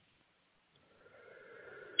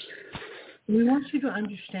 We want you to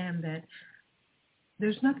understand that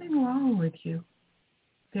there's nothing wrong with you.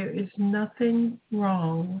 There is nothing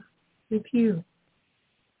wrong with you.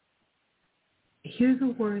 Hear the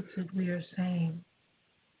words that we are saying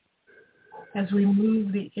as we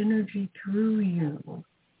move the energy through you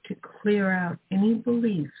to clear out any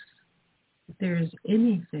beliefs that there is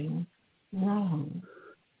anything wrong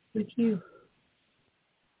with you.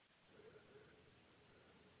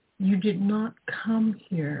 You did not come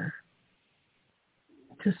here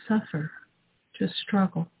to suffer, to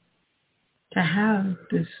struggle, to have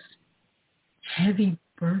this heavy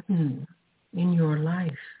burden in your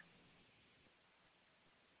life.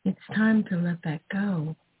 It's time to let that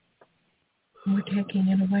go. We're taking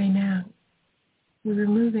it away now. We're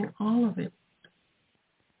removing all of it.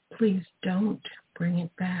 Please don't bring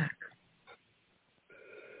it back.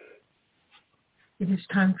 It is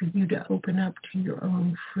time for you to open up to your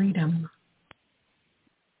own freedom,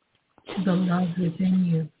 to the love within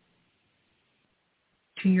you,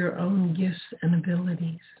 to your own gifts and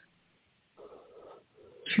abilities,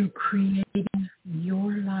 to creating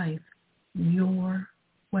your life your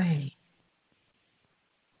way.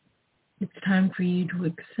 It's time for you to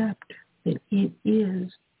accept that it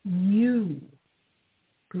is you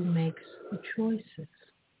who makes the choices.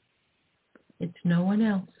 It's no one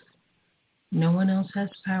else. No one else has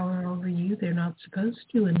power over you. They're not supposed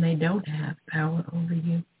to, and they don't have power over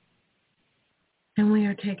you. And we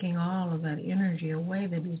are taking all of that energy away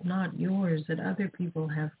that is not yours, that other people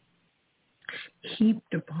have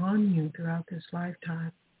heaped upon you throughout this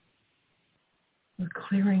lifetime. We're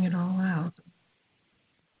clearing it all out,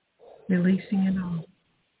 releasing it all.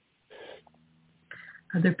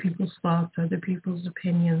 Other people's thoughts, other people's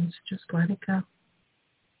opinions, just let it go.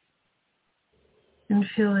 And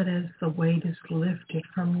feel it as the weight is lifted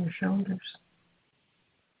from your shoulders.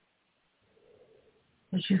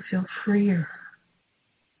 As you feel freer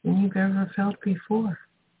than you've ever felt before.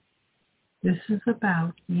 This is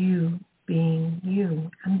about you being you,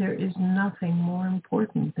 and there is nothing more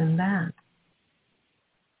important than that.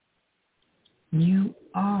 You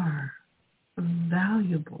are a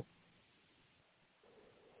valuable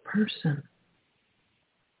person.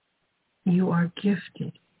 You are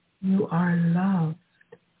gifted. You are loved.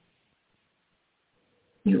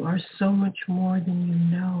 You are so much more than you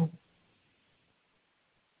know.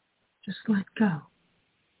 Just let go.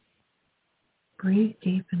 Breathe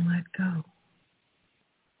deep and let go.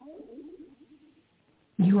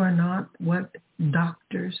 You are not what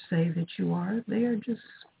doctors say that you are. They are just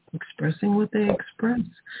expressing what they express.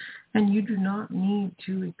 And you do not need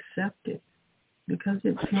to accept it because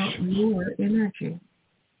it's not your energy.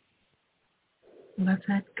 Let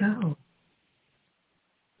that go.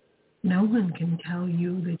 No one can tell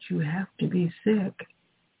you that you have to be sick.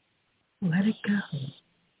 Let it go.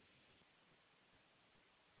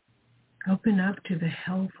 Open up to the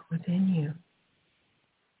health within you,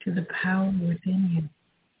 to the power within you,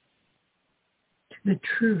 to the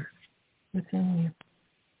truth within you.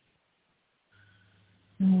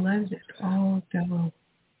 And let it all go.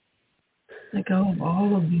 Let go of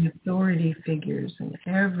all of the authority figures and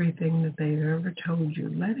everything that they've ever told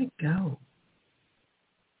you. Let it go.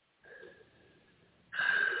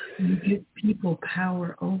 You give people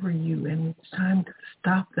power over you, and it's time to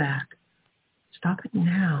stop that. Stop it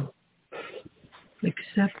now.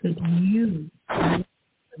 Accept that you are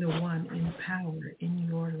the one in power in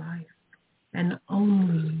your life, and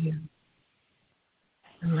only you.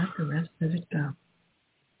 And let the rest of it go.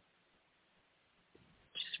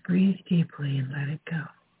 Just breathe deeply and let it go.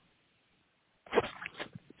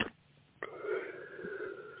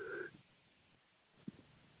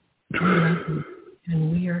 We love you,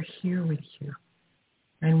 and we are here with you,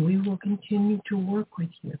 and we will continue to work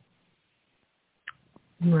with you.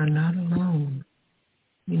 You are not alone.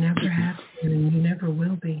 You never have been, and you never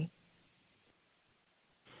will be.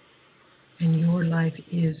 And your life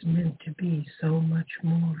is meant to be so much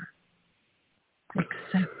more.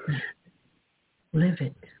 Accept that. Live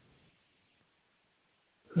it.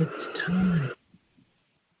 It's time.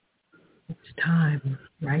 It's time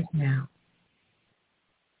right now.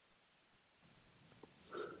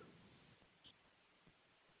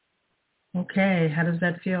 Okay, how does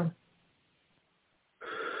that feel?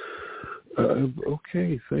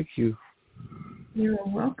 Okay, thank you. You're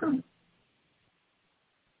welcome.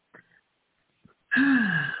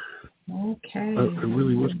 Okay. I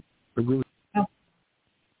really was. Oh.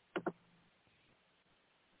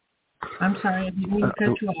 I'm sorry, I didn't mean to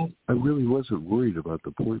cut you off. I really wasn't worried about the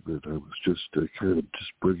appointment. I was just kind of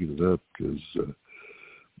just bringing it up because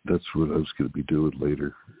that's what I was going to be doing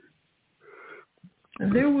later.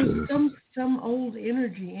 There was some old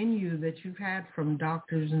energy in you that you've had from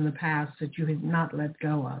doctors in the past that you had not let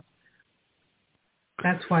go of.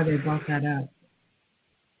 That's why they brought that up.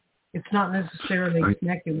 It's not necessarily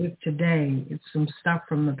connected with today. It's some stuff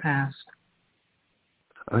from the past.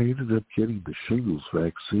 I ended up getting the shingles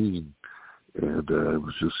vaccine, and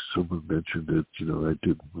someone mentioned that, I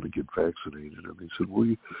didn't want to get vaccinated. And they said, well,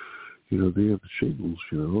 they have the shingles,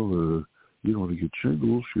 you don't want to get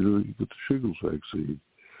shingles, you get the shingles vaccine.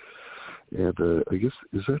 And I guess,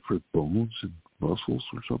 is that for bones and muscles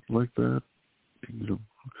or something like that? You know,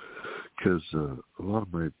 because a lot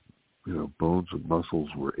of my, you know, bones and muscles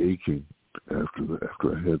were aching after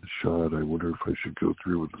I had the shot. I wonder if I should go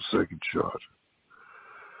through with the second shot.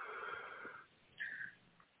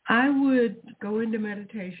 I would go into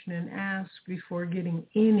meditation and ask before getting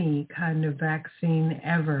any kind of vaccine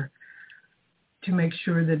ever to make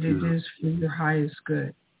sure that it is for your highest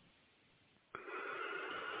good.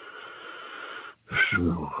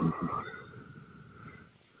 So,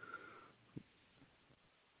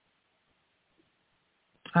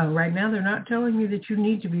 right now, they're not telling you that you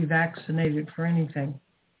need to be vaccinated for anything.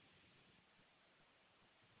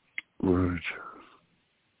 right.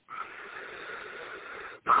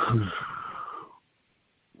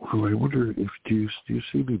 Well, I wonder if do you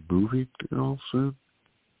see me moving at all soon?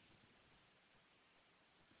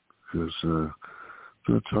 Because I'm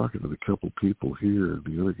not talking to the couple people here, and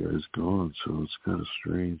the other guy's gone, so it's kind of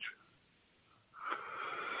strange.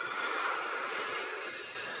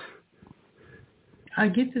 I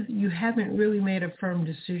get that you haven't really made a firm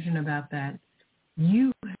decision about that.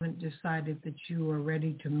 You haven't decided that you are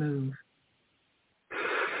ready to move.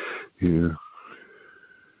 Yeah.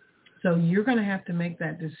 So you're going to have to make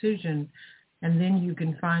that decision, and then you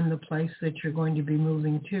can find the place that you're going to be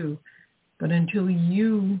moving to. But until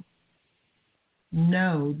you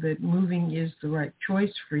know that moving is the right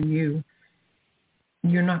choice for you,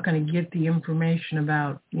 you're not going to get the information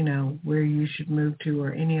about, you know, where you should move to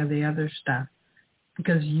or any of the other stuff,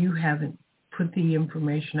 because you haven't put the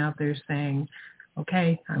information out there saying,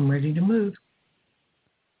 okay, I'm ready to move.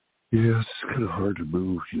 Yeah, it's kind of hard to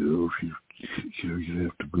move, you know, if you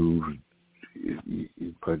have to move, and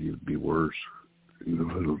it might even be worse. You know,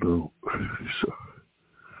 I don't know. So.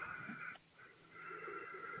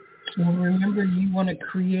 Well, remember, you want to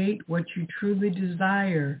create what you truly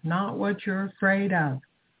desire, not what you're afraid of.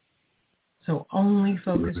 So only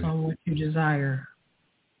focus on what you desire.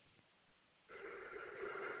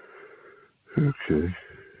 Okay.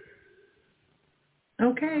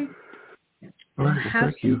 Okay. All right, have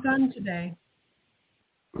thank some you. fun today.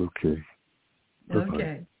 Okay. Bye-bye.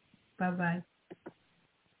 Okay. Bye-bye.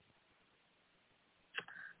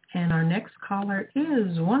 And our next caller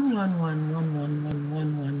is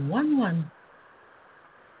 111-111-1111.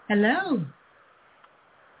 Hello.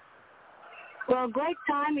 Well, great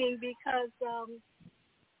timing, because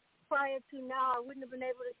prior to now, I wouldn't have been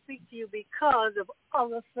able to speak to you because of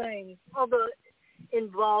other things, other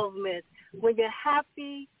involvement. When you're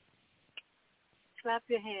happy, clap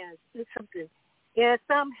your hands. Do something. Yes,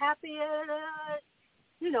 I'm happy.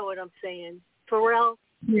 You know what I'm saying. Pharrell.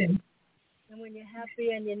 Yeah. And when you're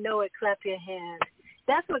happy and you know it, clap your hands.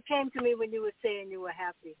 That's what came to me when you were saying you were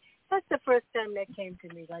happy. That's the first time that came to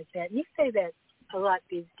me like that. You say that a lot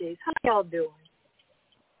these days. How y'all doing?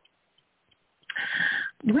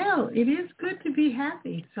 Well, it is good to be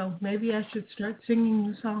happy, so maybe I should start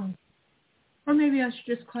singing the song. Or maybe I should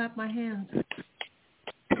just clap my hands.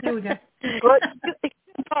 There we go. Well,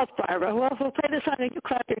 both, Barbara. Well, we'll play the song and you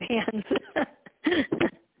clap your hands.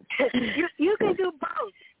 you can do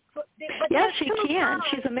both. But yeah, she can.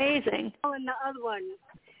 She's amazing. And the other one.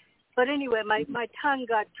 But anyway, my tongue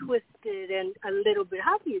got twisted and a little bit.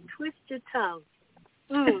 How do you twist your tongue?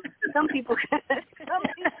 Some people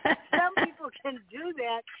some people can do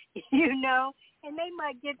that, you know, and they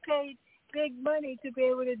might get paid big money to be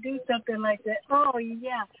able to do something like that. Oh,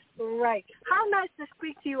 yeah, right. How nice to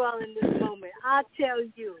speak to you all in this moment. I'll tell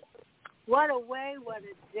you. What a way, what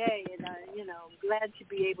a day, and I'm glad to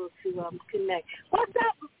be able to connect. What's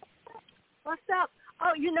up?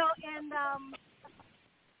 Oh, and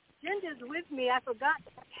Ginger's with me. I forgot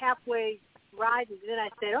halfway riding. Then I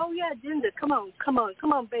said, "Oh yeah, Ginger, come on,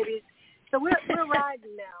 baby." So we're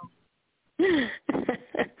riding now.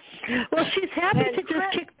 Well, she's happy to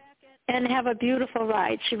just kick back and have a beautiful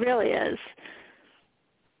ride. She really is.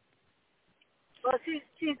 Well,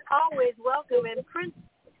 she's always welcome. And Prince,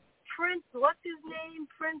 what's his name?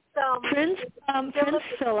 Prince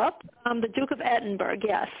Philip, the Duke of Edinburgh.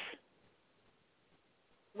 Yes.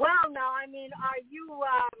 Well, now, I mean, are you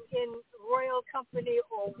in royal company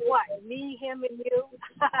or what? Me, him, and you,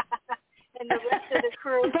 and the rest of the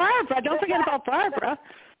crew. Barbara, don't forget about Barbara.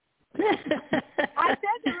 I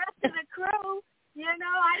said the rest of the crew. You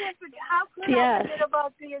know, I didn't forget. How could I forget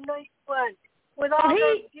about the anointed one? With all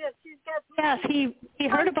those gifts, she's got. Yes, he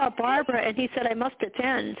heard about Barbara and he said I must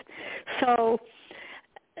attend. So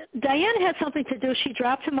Diane had something to do. She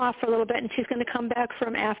dropped him off for a little bit, and she's going to come back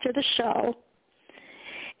from after the show.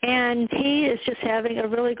 And he is just having a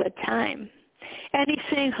really good time. And he's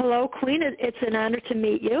saying, "Hello, Queen. It's an honor to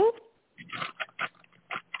meet you."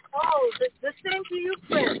 Oh, the same to you,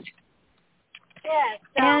 Prince. Yes.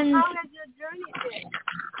 And how has your journey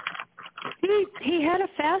been? He had a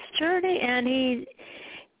fast journey, and he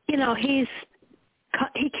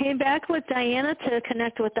came back with Diana to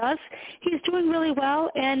connect with us. He's doing really well,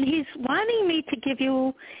 and he's wanting me to give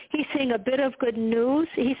you, he's saying, a bit of good news.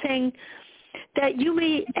 He's saying that you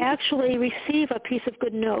may actually receive a piece of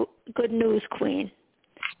good news, Queen.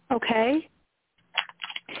 Okay?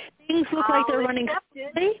 Things look like they're running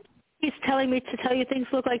smoothly. He's telling me to tell you things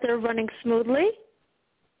look like they're running smoothly.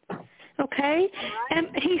 Okay? And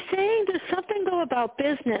he's saying there's something, though, about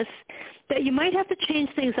business that you might have to change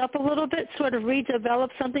things up a little bit, sort of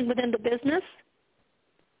redevelop something within the business.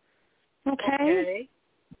 Okay?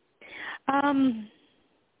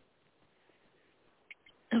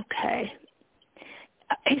 Okay.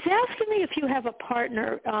 He's asking me if you have a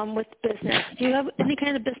partner with business. Do you have any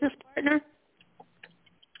kind of business partner?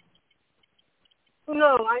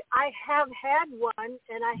 No, I have had one,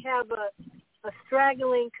 and I have a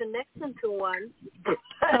straggling connection to one.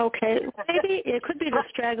 Okay, maybe it could be the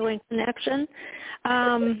straggling connection.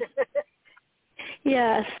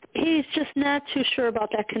 Yes, he's just not too sure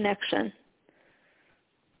about that connection.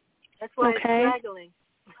 That's why it's straggling.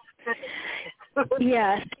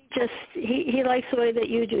 Yes, he likes the way that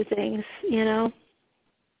you do things, you know.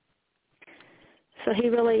 So he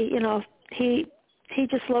really, you know, he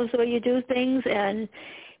just loves the way you do things, and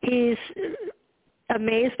he's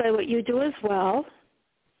amazed by what you do as well.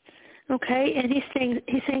 Okay, and he's saying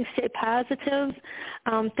stay positive.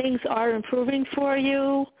 Things are improving for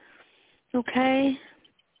you. Okay.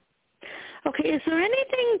 Okay, is there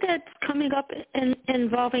anything that's coming up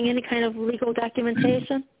involving any kind of legal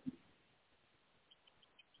documentation?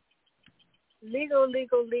 Legal.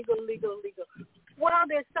 Well,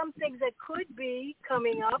 there's some things that could be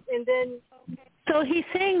coming up, and then... So he's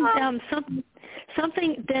saying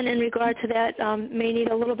something then in regard to that may need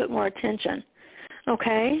a little bit more attention.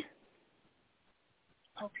 Okay?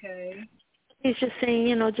 Okay. He's just saying,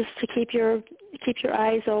 you know, just to keep your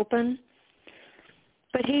eyes open.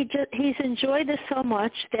 But he's enjoyed this so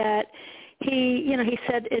much that he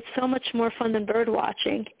said it's so much more fun than bird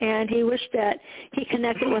watching, and he wished that he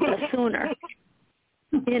connected with us sooner.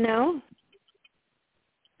 You know?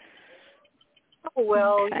 Oh,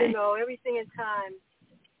 well, okay. You know, everything in time.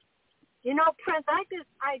 You know, Prince, I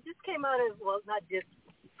just came out of, well, not just,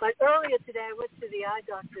 but earlier today I went to the eye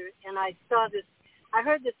doctor, and I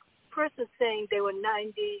heard this person saying they were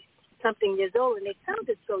 90-something years old, and they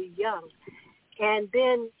sounded so young. And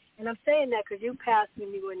I'm saying that because you passed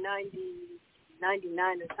when you were 90,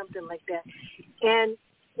 99 or something like that. And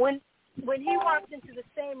when he walked into the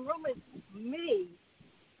same room as me,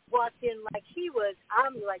 walked in like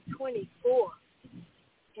I'm like 24.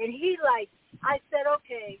 And I said,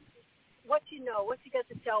 okay, what you got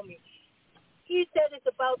to tell me? He said it's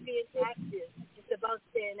about being active. It's about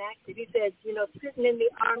staying active. He said, you know, sitting in the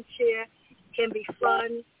armchair can be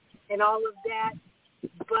fun and all of that.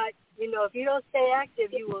 But, you know, if you don't stay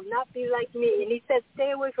active, you will not be like me. And he said,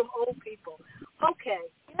 stay away from old people. Okay.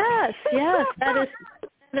 Yes, that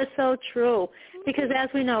is so true. Because as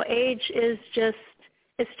we know, age is just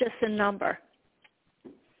a number.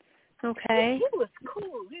 Okay. He was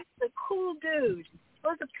cool. He's a cool dude. It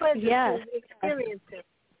was a pleasure to experience him.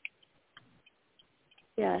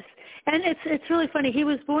 Yes, and it's really funny. He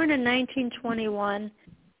was born in 1921,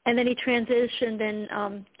 and then he transitioned in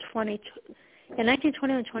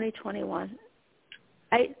 1921, 2021.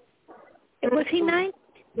 Was he 90?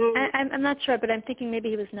 I'm not sure, but I'm thinking maybe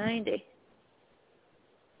he was 90. I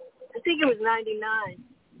think he was 99.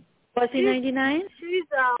 Was he 99? She's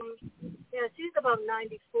about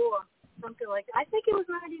 94, something like that. I think he was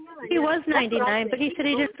 99. He was 99, but he said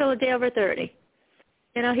he didn't feel a day over 30.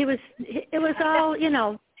 You know, it was all, you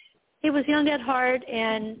know, he was young at heart,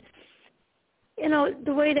 and, you know,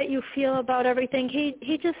 the way that you feel about everything, his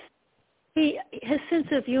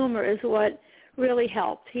sense of humor is what really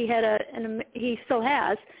helped. He had he still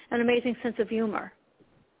has an amazing sense of humor.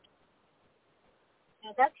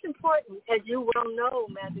 Yeah, that's important, as you well know,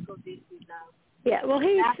 Magical DC now. Yeah, well,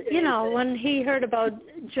 you know, when he heard about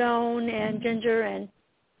Joan and Ginger, and,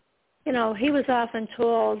 you know, he was often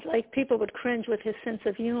told, like, people would cringe with his sense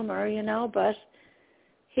of humor, you know, but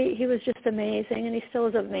he was just amazing, and he still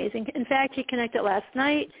is amazing. In fact, he connected last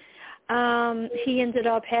night. He ended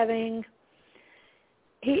up he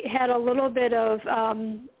had a little bit of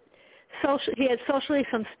he had socially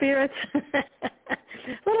some spirits, a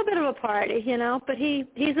little bit of a party, you know, but he's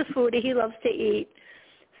a foodie. He loves to eat.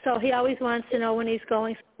 So he always wants to know when he's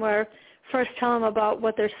going somewhere, first tell him about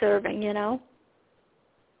what they're serving, you know.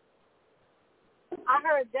 I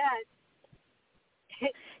heard that.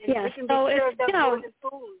 Yeah, so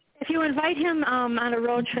if you invite him on a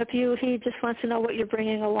road trip, he just wants to know what you're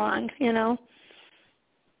bringing along, you know.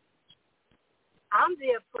 I'm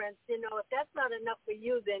there, Prince. You know, if that's not enough for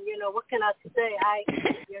you, then, you know, what can I say?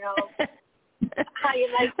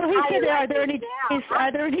 Are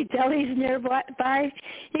there any delis nearby?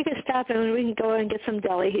 You can stop and we can go and get some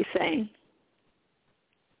deli, he's saying.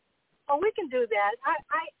 Oh, we can do that.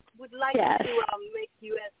 I would like to make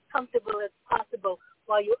you as comfortable as possible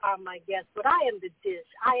while you are my guest, but I am the dish.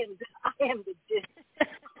 I am the dish.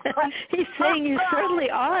 He's saying you certainly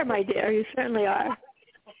are, my dear. You certainly are.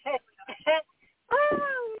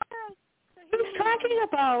 He's talking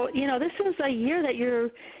about, you know, this is a year that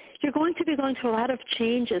you're going to be going through a lot of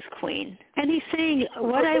changes, Queen. And he's saying,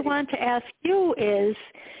 what I want to ask you is,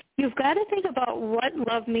 you've got to think about what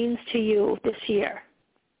love means to you this year.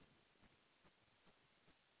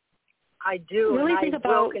 I do. Really think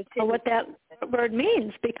about what that word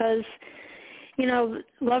means, because, you know,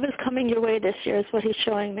 love is coming your way this year is what he's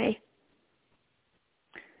showing me.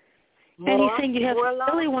 And he's saying you have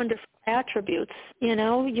really wonderful attributes. You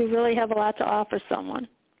know, you really have a lot to offer someone.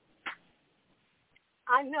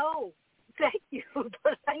 I know. Thank you.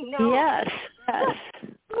 But I know. Yes.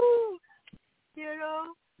 Ooh, you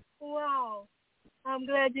know, wow. I'm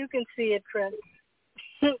glad you can see it, Prince.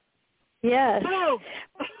 Yes.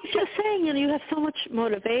 Just saying, you know, you have so much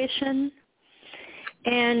motivation,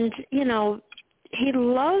 and, you know, he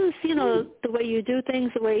loves, you know, the way you do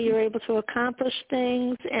things, the way you're able to accomplish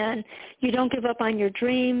things, and you don't give up on your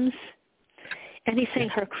dreams. And he's saying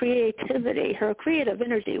her creativity, her creative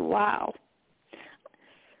energy, wow.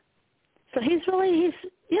 So he's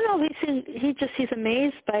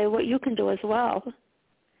amazed by what you can do as well.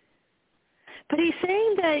 But he's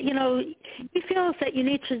saying that, you know, he feels that you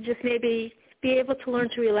need to just maybe be able to learn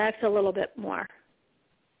to relax a little bit more.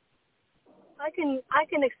 I can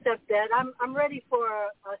accept that. I'm ready for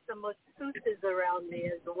some masseuses around me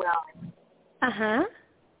as well. Uh-huh.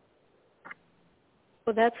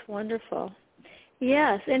 Well, that's wonderful.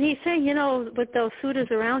 Yes, and he's saying, you know, with those suitors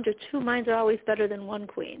around you, two minds are always better than one,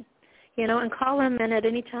 Queen. You know, and call him in at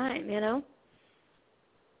any time, you know.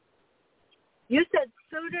 You said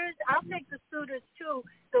suitors. I'll take the suitors too.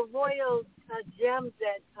 The royal gems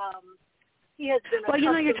that he has been. Well,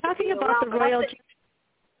 you know, you're talking about the royal gems,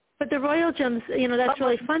 but the royal gems. You know, that's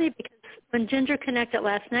really funny because when Ginger connected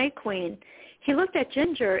last night, Queen, he looked at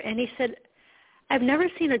Ginger and he said, "I've never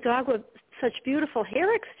seen a dog with such beautiful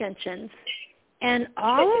hair extensions and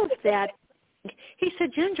all of that." He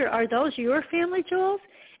said, "Ginger, are those your family jewels?"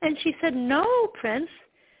 And she said, "No, Prince.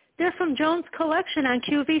 They're from Joan's collection on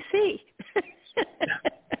QVC."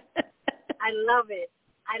 I love it.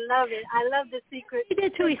 I love the secret. He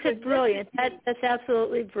did too. He said, "Brilliant. That's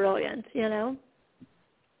absolutely brilliant." You know.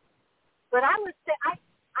 But I would say,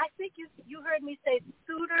 I think you heard me say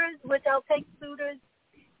suitors, which I'll take suitors,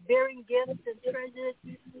 bearing gifts and treasures,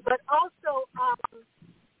 but also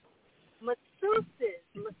massages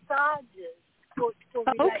for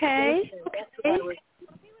relaxation. That's what I was.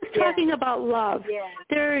 Talking about love. Yeah.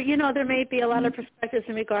 There may be a lot of perspectives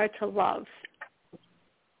in regard to love.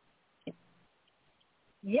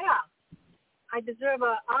 Yeah. I deserve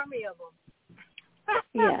an army of them.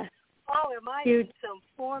 Yeah. Oh, am I in some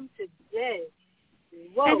form today?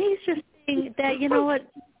 Whoa. And he's just saying that, you know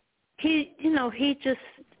what, he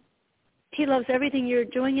loves everything you're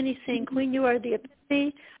doing, and he's saying, Queen, you are the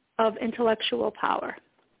epitome of intellectual power.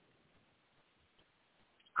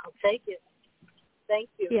 I'll take it. Thank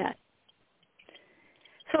you. Yeah.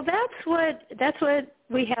 So that's what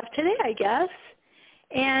we have today, I guess.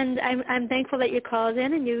 And I'm thankful that you called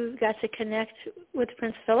in and you got to connect with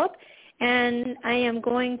Prince Philip. And I am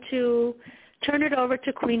going to turn it over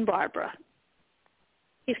to Queen Barbara.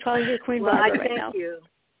 He's calling you Queen Barbara right now. Thank you.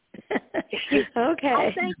 Okay.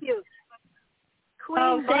 Oh, thank you.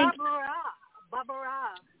 Queen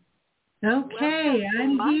Barbara. Okay,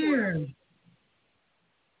 I'm here.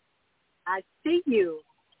 I see you.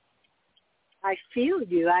 I feel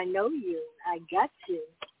you. I know you. I got you.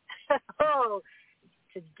 Oh,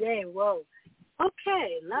 today, whoa.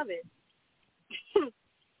 Okay, love it.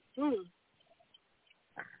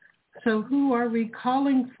 So who are we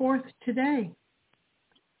calling forth today?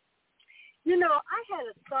 You know, I had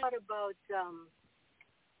a thought about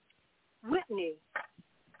Whitney.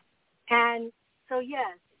 And so,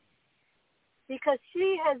 yes, because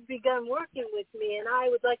she has begun working with me, and I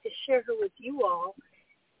would like to share her with you all.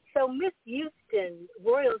 So, Miss Houston,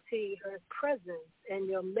 royalty, her presence, and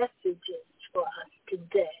your messages for us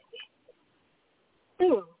today.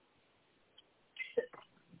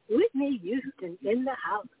 Whitney Houston in the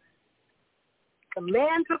house.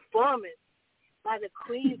 Command performance. by the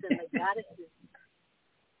queens and the goddesses.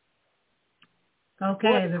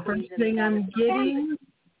 Okay, the first thing I'm getting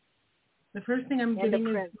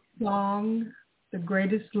is the song, The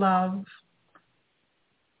Greatest Love.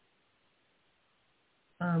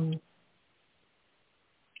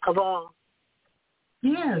 Of all.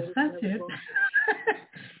 Yes, that's it.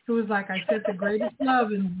 It was like I said, The Greatest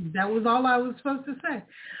Love, and that was all I was supposed to say.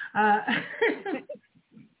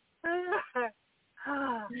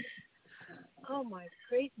 Oh, my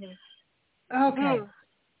greatness. Okay.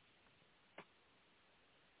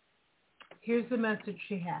 Here's the message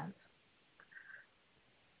she has.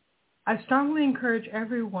 I strongly encourage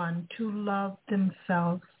everyone to love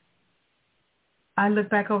themselves. I look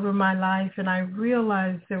back over my life and I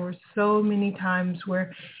realized there were so many times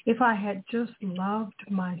where if I had just loved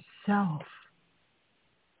myself,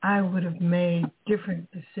 I would have made different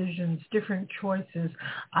decisions, different choices.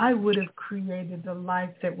 I would have created a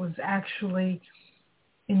life that was actually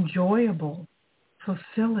enjoyable,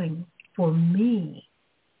 fulfilling for me.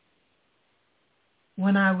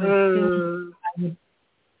 When I was single, I would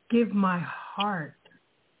give my heart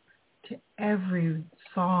to every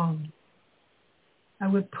song. I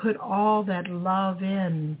would put all that love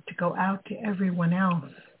in to go out to everyone else.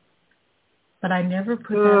 But I never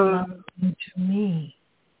put that love into me.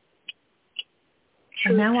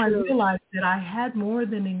 And now I realize that I had more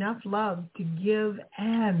than enough love to give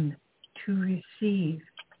and to receive.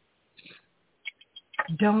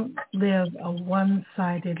 Don't live a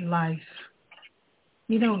one-sided life.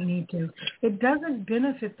 You don't need to. It doesn't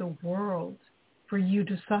benefit the world for you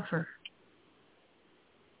to suffer.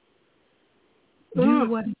 Do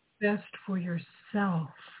what is best for yourself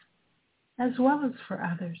as well as for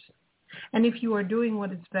others. And if you are doing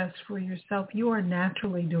what is best for yourself, you are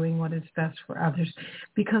naturally doing what is best for others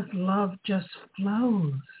because love just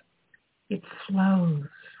flows. It flows,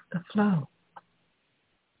 the flow.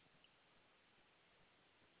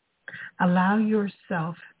 Allow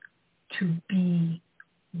yourself to be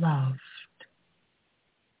loved.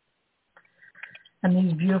 And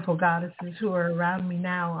these beautiful goddesses who are around me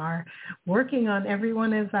now are working on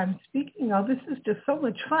everyone as I'm speaking. Oh, this is just so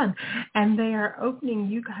much fun. And they are opening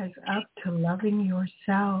you guys up to loving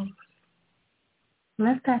yourselves.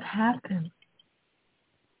 Let that happen.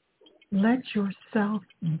 Let yourself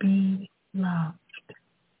be loved.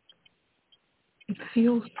 It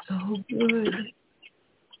feels so good.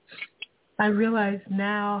 I realize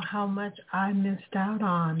now how much I missed out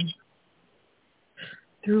on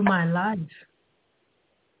through my life.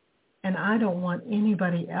 And I don't want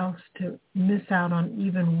anybody else to miss out on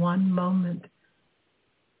even one moment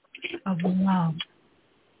of love.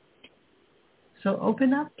 So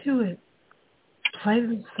open up to it. Play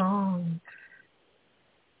the song.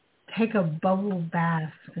 Take a bubble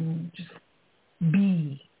bath and just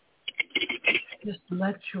be. Just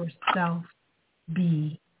let yourself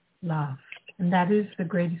be loved. And that is the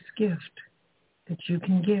greatest gift that you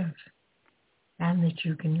can give and that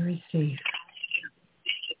you can receive.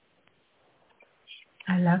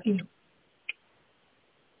 I love you.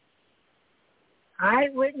 All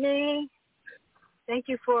right, Whitney. Thank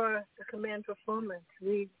you for the command performance.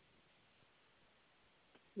 We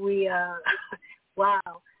wow.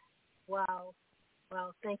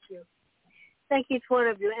 Thank you. Thank each one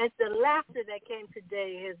of you. And the laughter that came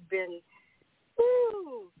today has been,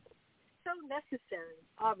 so necessary,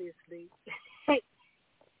 obviously.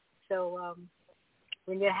 So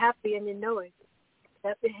when you're happy and you know it,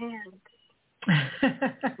 clap your hands.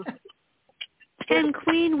 And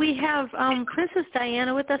Queen, we have Princess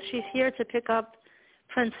Diana with us. She's here to pick up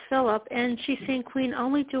Prince Philip, and she's saying, Queen,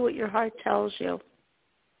 only do what your heart tells you.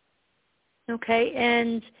 Okay,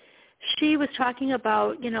 and she was talking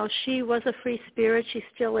about, she was a free spirit. She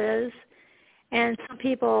still is. And some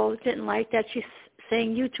people didn't like that. She's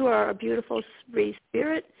saying, you two are a beautiful free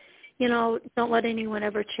spirit. Don't let anyone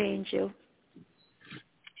ever change you.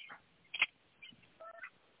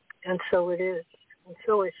 And so it is. And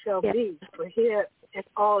so it shall be. For here in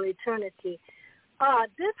all eternity.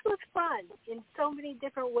 This was fun in so many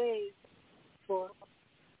different ways for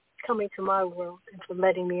coming to my world and for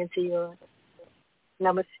letting me into yours.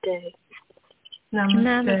 Namaste.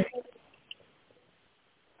 Namaste.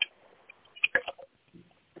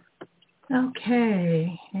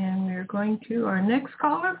 Okay, and we're going to our next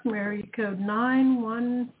caller from area code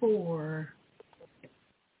 914.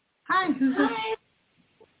 Hi, who's this?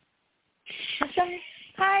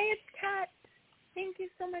 Hi, it's Kat. Thank you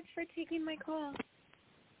so much for taking my call.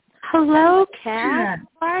 Hello, Kat.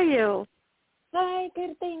 How are you? Hi,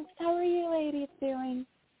 good, thanks. How are you ladies doing?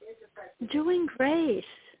 Doing great.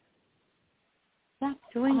 That's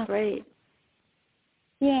doing awesome. Great.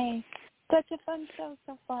 Yay. Such a fun show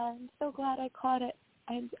so far. I'm so glad I caught it.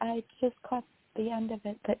 I just caught the end of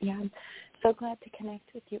it, but yeah, I'm so glad to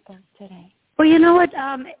connect with you both today. Well, you know what?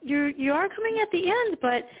 You are coming at the end,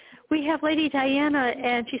 but we have Lady Diana,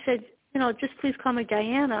 and she said, just please call me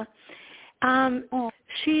Diana.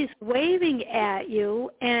 She's waving at you,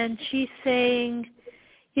 and she's saying,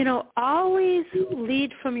 always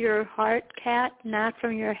lead from your heart, Kat, not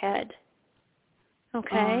from your head.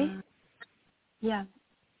 Okay? Yeah.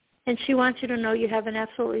 And she wants you to know you have an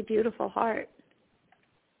absolutely beautiful heart.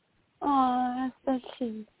 Oh, that's so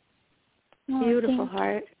sweet. Beautiful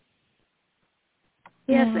heart.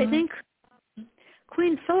 Yes, I think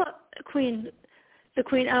Prince Philip,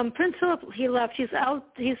 he left.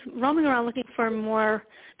 He's roaming around looking for more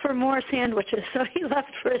sandwiches, so he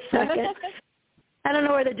left for a second. I don't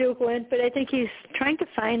know where the Duke went, but I think he's trying to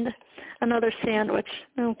find another sandwich.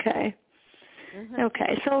 Okay. Mm-hmm.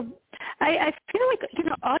 Okay, so I feel like,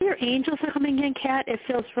 all your angels are coming in, Kat. It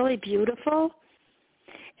feels really beautiful.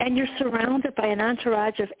 And you're surrounded by an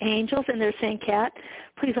entourage of angels, and they're saying, Kat,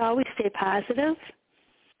 please always stay positive.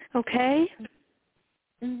 Okay?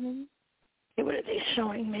 Mhm. Okay, what are they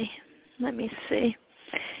showing me? Let me see.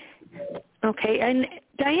 Okay, and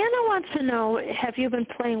Diana wants to know, have you been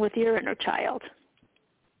playing with your inner child?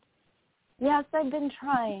 Yes, I've been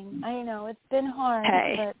trying. I know it's been hard, but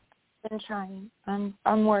I've been trying.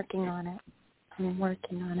 I'm working on it.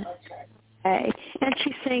 Okay. And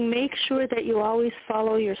she's saying make sure that you always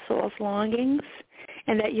follow your soul's longings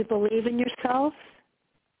and that you believe in yourself.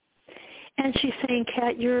 And she's saying,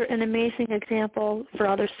 Kat, you're an amazing example for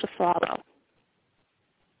others to follow.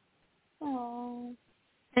 Oh.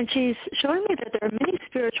 And she's showing me that there are many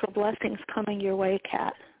spiritual blessings coming your way,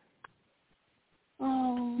 Kat.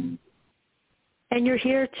 Oh. And you're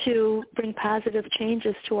here to bring positive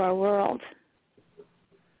changes to our world.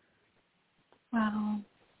 Wow.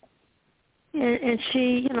 And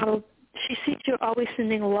she, she sees you always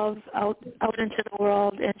sending love out into the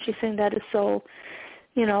world, and she's saying that is so,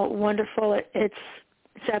 wonderful. It's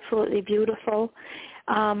absolutely beautiful.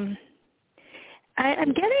 I'm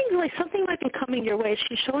getting like something might be coming your way.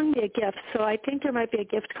 She's showing me a gift, so I think there might be a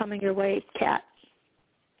gift coming your way, Kat.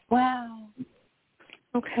 Wow.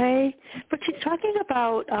 Okay, but she's talking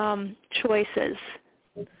about choices.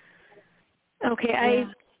 Okay, are you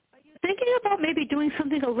thinking about maybe doing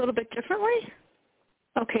something a little bit differently?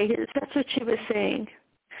 Okay, that's what she was saying.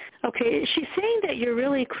 Okay, she's saying that you're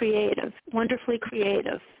really creative, wonderfully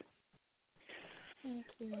creative. Thank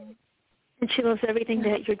you. And she loves everything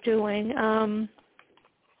that you're doing.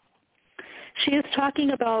 She is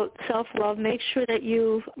talking about self-love. Make sure that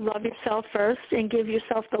you love yourself first and give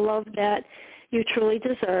yourself the love that you truly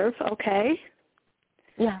deserve, okay?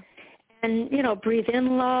 Yeah. And, breathe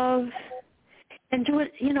in love and do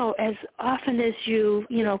it, as often as you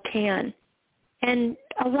can. And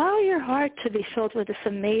allow your heart to be filled with this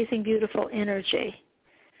amazing, beautiful energy,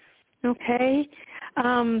 okay?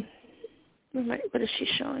 What is she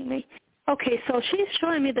showing me? Okay, so she's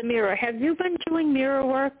showing me the mirror. Have you been doing mirror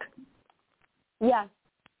work? Yes.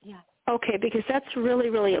 Yes. Okay, because that's really,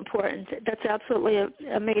 really important. That's absolutely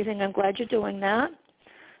amazing. I'm glad you're doing that.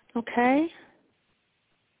 Okay.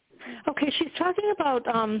 Okay, she's talking about,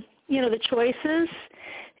 the choices,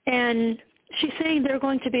 and she's saying they're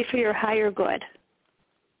going to be for your higher good.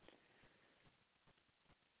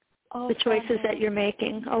 The choices that you're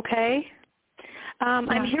making, okay?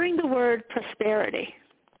 I'm hearing the word prosperity.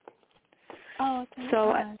 Oh, okay.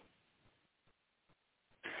 So,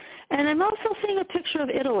 and I'm also seeing a picture of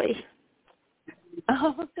Italy.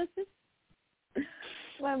 Oh,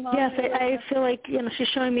 my mom. Yes, I feel like she's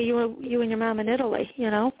showing me you and your mom in Italy.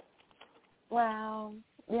 Wow.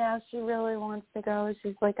 Yeah, she really wants to go.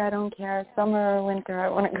 She's like, I don't care, summer or winter, I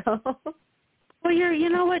want to go. Well,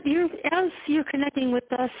 as you're connecting with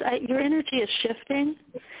us, your energy is shifting,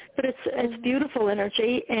 but it's beautiful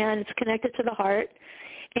energy and it's connected to the heart.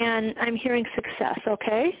 And I'm hearing success.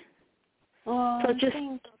 Okay. Oh, so just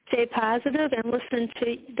stay positive and listen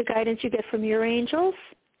to the guidance you get from your angels.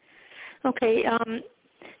 Okay. Do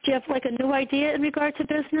you have like a new idea in regard to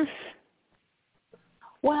business?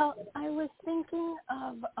 Well, I was thinking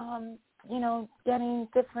of, getting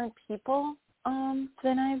different people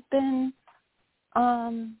than I've been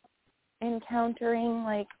encountering.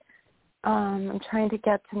 Like, I'm trying to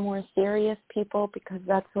get to more serious people because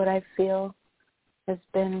that's what I feel has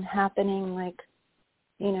been happening. Like,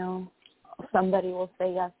 somebody will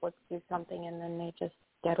say, yes, let's do something, and then they just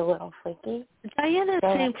get a little freaky. Diana is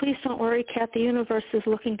saying, please don't worry, Kat. The universe is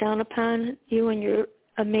looking down upon you and your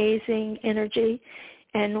amazing energy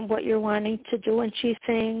and what you're wanting to do. And she's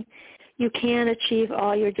saying you can achieve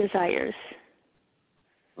all your desires.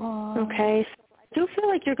 Okay, so I do feel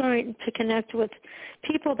like you're going to connect with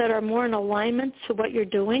people that are more in alignment to what you're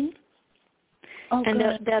doing,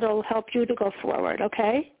 and that'll help you to go forward,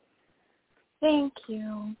 okay? Thank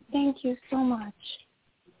you. Thank you so much.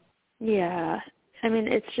 Yeah, I mean,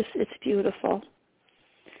 it's beautiful.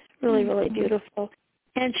 Really, really beautiful.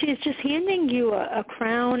 And she's just handing you a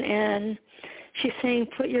crown, and she's saying,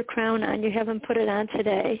 put your crown on. You haven't put it on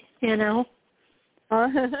today, you know?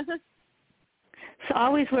 So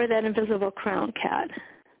always wear that invisible crown, Kat.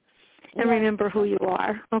 And remember who you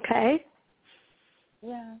are, okay?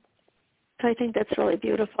 Yeah. So I think that's really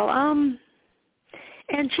beautiful. And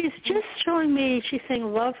she's just showing me, she's saying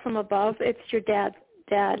love from above. It's your dad.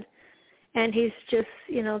 And he's just,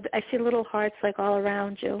 you know, I see little hearts like all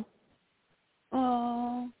around you.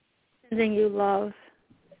 Oh. Sending you love.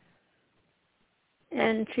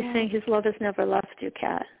 And she's saying his love has never left you,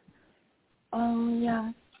 Kat. Oh,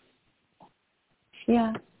 yeah.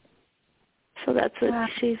 Yeah. So that's what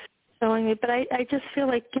she's showing me. But I just feel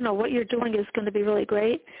like, you know, what you're doing is going to be really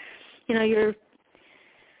great. You know, you're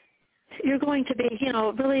going to be, you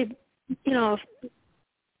know, really, you know,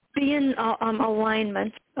 be in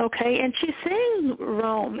alignment, okay? And she's saying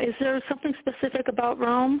Rome. Is there something specific about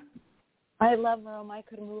Rome? I love Rome. I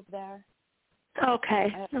could move there.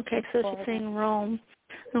 Okay. Okay, so she's saying Rome.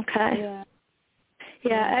 Okay.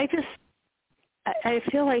 Yeah, I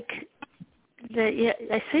feel like that, yeah,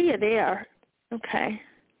 I see you there. Okay.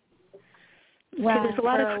 Wow. There's a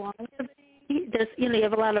lot of activity. There's, you know, you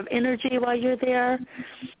have a lot of energy while you're there.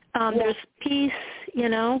 There's peace, you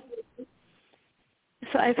know.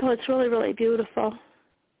 So I feel it's really, really beautiful.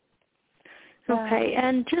 Okay,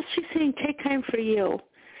 and just she's saying take time for you,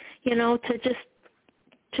 you know, to just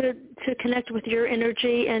to connect with your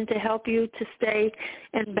energy and to help you to stay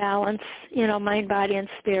in balance, you know, mind, body, and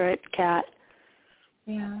spirit, Kat.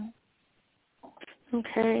 Yeah.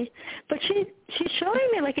 Okay, but she's showing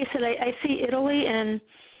me, like I said, I see Italy, and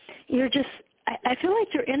you're just, I feel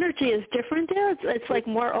like your energy is different there. It's like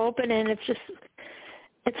more open, and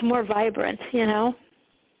it's more vibrant, you know.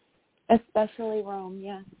 Especially Rome,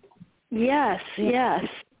 yeah. Yes, yes.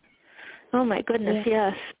 Oh my goodness,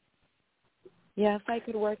 yes. Yeah, if I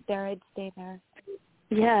could work there, I'd stay there.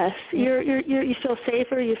 Yes, you feel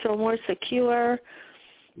safer, you feel more secure.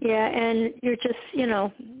 Yeah, and you're just, you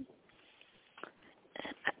know,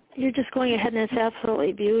 you're just going ahead, and it's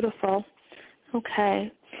absolutely beautiful.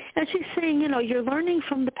 Okay. And she's saying, you know, you're learning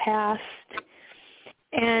from the past,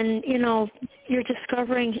 and, you know, you're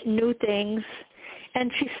discovering new things.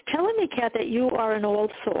 And she's telling me, Kat, that you are an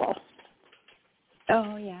old soul.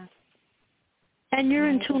 Oh, yeah. And you're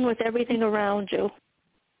in tune with everything around you.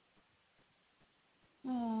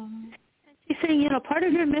 Oh. And she's saying, you know, part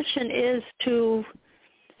of your mission is to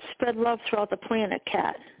spread love throughout the planet,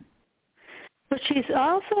 Kat. But she's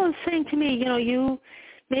also saying to me, you know, you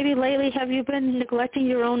maybe lately have you been neglecting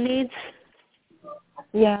your own needs?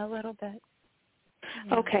 Yeah, a little bit.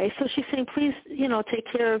 Okay, so she's saying, please, you know, take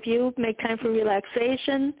care of you, make time for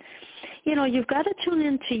relaxation. You know, you've got to tune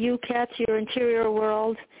into you, Kat, to your interior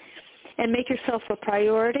world, and make yourself a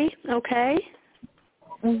priority, okay?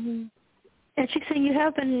 Mm-hmm. And she's saying you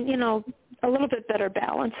have been, you know, a little bit better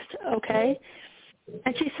balanced, okay?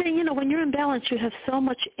 And she's saying, you know, when you're in balance, you have so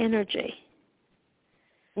much energy.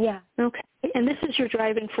 Yeah. Okay, and this is your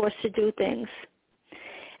driving force to do things.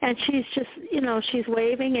 And she's just, you know, she's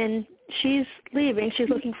waving and she's leaving. She's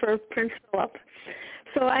looking for Prince Philip.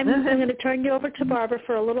 So I'm going to turn you over to Barbara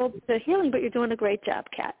for a little bit of healing, but you're doing a great job,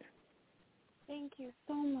 Kat. Thank you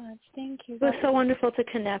so much. Thank you. It was so wonderful to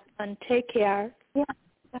connect, hon. Take care. Yeah,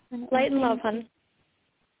 definitely. Light and love, hon.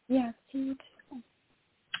 Yeah, see you too.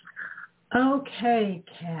 Okay,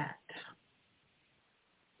 Kat.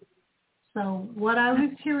 So what I was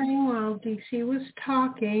hearing while DC was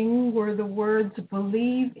talking were the words,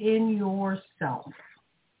 believe in yourself.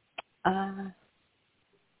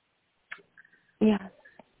 Yes.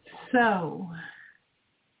 So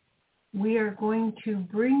we are going to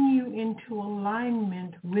bring you into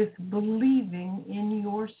alignment with believing in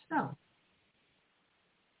yourself.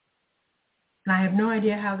 And I have no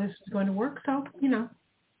idea how this is going to work, so, you know,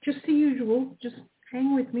 just the usual. Just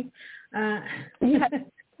hang with me.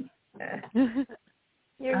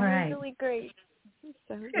 You're usually great.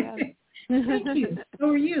 So, yeah. Thank you. So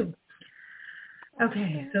are you.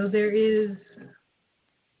 Okay, so there is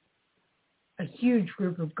a huge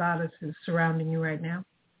group of goddesses surrounding you right now.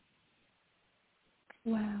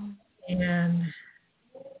 Wow. And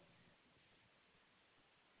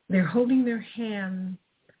they're holding their hand.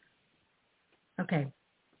 Okay.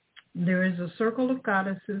 There is a circle of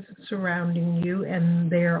goddesses surrounding you,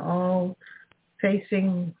 and they're all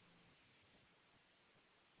facing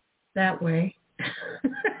that way.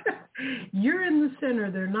 You're in the center.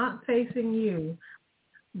 They're not facing you,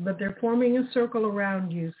 but they're forming a circle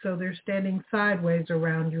around you. So they're standing sideways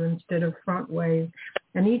around you instead of front ways.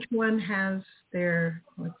 And each one has their,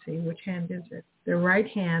 let's see, which hand is it? Their right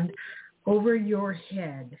hand over your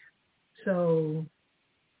head. So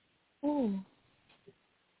and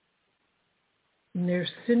they're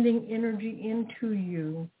sending energy into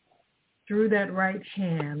you through that right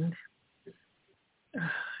hand.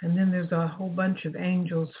 And then there's a whole bunch of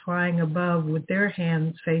angels flying above with their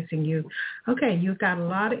hands facing you. Okay, you've got a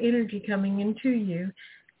lot of energy coming into you,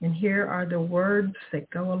 and here are the words that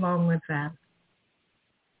go along with that.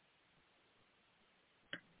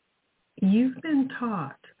 You've been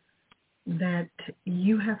taught that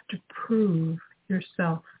you have to prove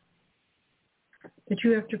yourself, that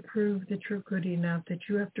you have to prove that you're good enough, that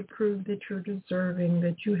you have to prove that you're deserving,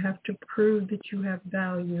 that you have to prove that you have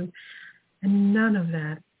value. And none of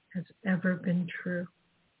that has ever been true.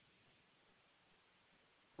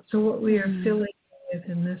 So what we are filling with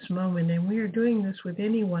in this moment, and we are doing this with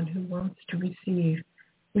anyone who wants to receive,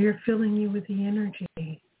 we are filling you with the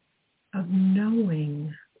energy of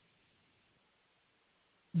knowing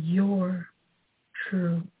your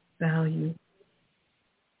true value,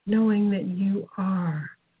 knowing that you are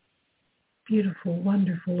beautiful,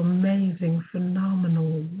 wonderful, amazing,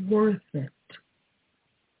 phenomenal, worth it.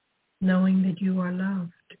 Knowing that you are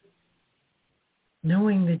loved,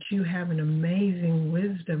 knowing that you have an amazing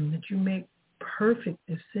wisdom, that you make perfect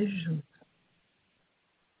decisions,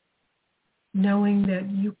 knowing that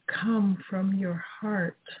you come from your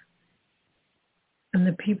heart and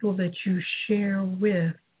the people that you share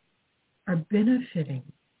with are benefiting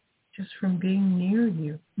just from being near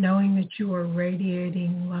you, knowing that you are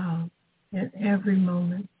radiating love at every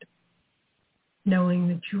moment, knowing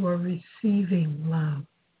that you are receiving love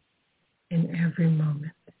in every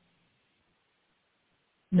moment,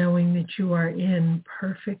 knowing that you are in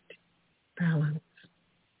perfect balance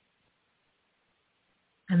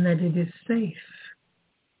and that it is safe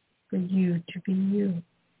for you to be you.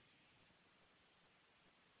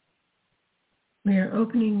 We are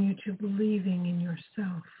opening you to believing in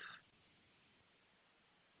yourself,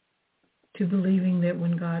 to believing that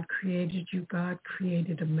when God created you, God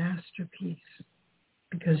created a masterpiece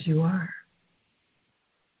because you are.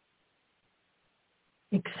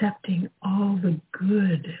 Accepting all the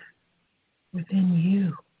good within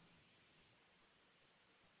you.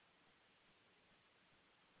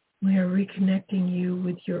 We are reconnecting you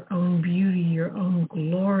with your own beauty, your own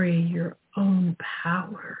glory, your own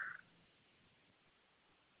power.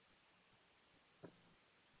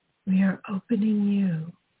 We are opening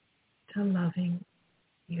you to loving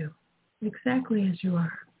you exactly as you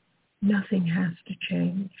are. Nothing has to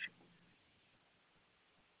change.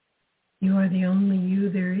 You are the only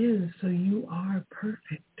you there is, so you are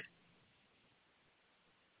perfect.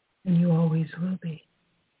 And you always will be.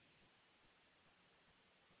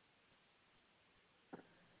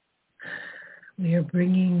 We are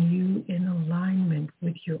bringing you in alignment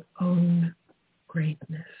with your own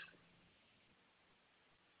greatness.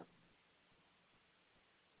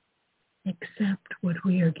 Accept what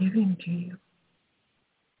we are giving to you.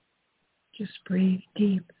 Just breathe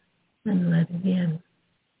deep and let it in.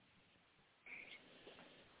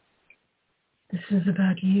 This is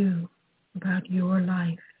about you, about your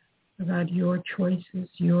life, about your choices,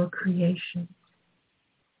 your creation.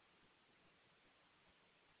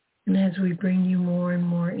 And as we bring you more and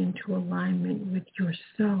more into alignment with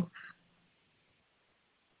yourself,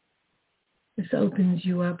 this opens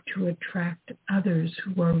you up to attract others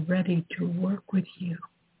who are ready to work with you,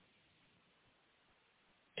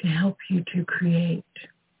 to help you to create,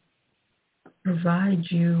 provide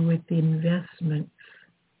you with the investments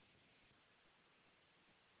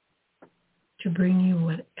to bring you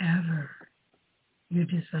whatever you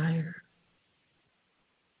desire.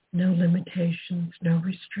 No limitations, no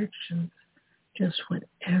restrictions, just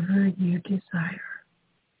whatever you desire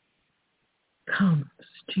comes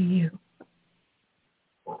to you.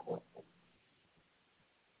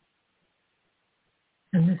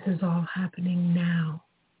 And this is all happening now,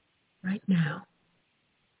 right now.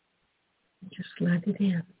 Just let it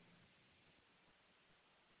in.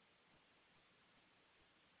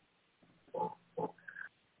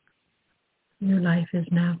 Your life is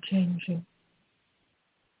now changing.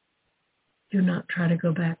 Do not try to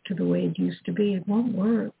go back to the way it used to be. It won't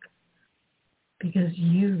work because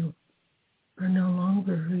you are no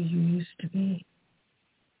longer who you used to be.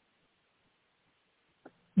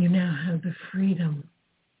 You now have the freedom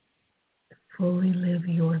to fully live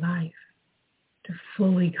your life, to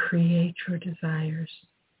fully create your desires,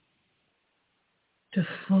 to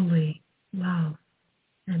fully love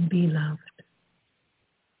and be loved.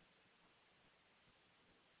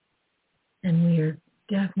 And we are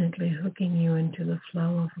definitely hooking you into the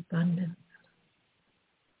flow of abundance.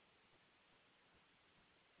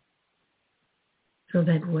 So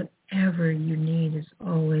that whatever you need is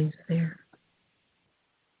always there.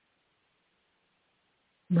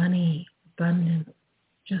 Money, abundance,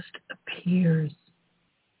 just appears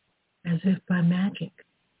as if by magic.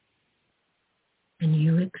 And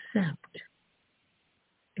you accept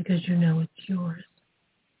because you know it's yours.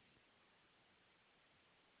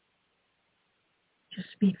 Just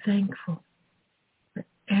be thankful for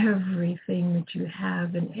everything that you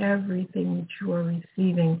have and everything that you are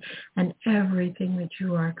receiving and everything that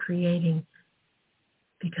you are creating,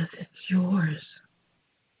 because it's yours.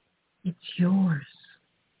 It's yours.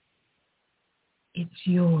 It's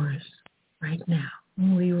yours right now.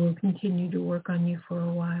 And we will continue to work on you for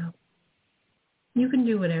a while. You can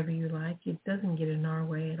do whatever you like. It doesn't get in our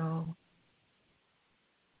way at all.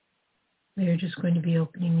 We are just going to be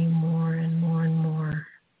opening you more and more and more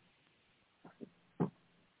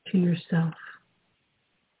to yourself,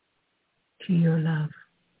 to your love,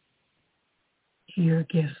 to your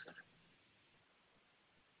gifts,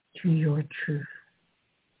 to your truth.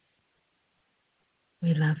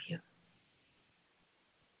 We love you.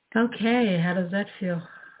 Okay, how does that feel?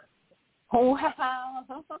 Wow.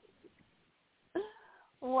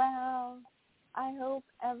 Wow. I hope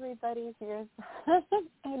everybody hears that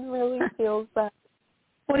and really feels that.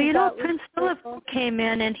 Well, you know, Prince Philip came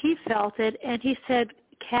in and he felt it, and he said,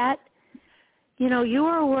 Kat, you know, you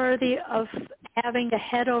are worthy of having a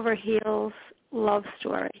head over heels love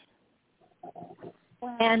story.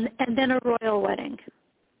 Wow. And then a royal wedding.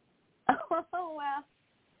 Oh, wow.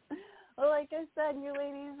 Well, like I said, you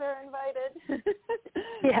ladies are invited.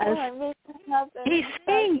 Yes. He's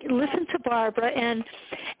saying, listen to Barbara, and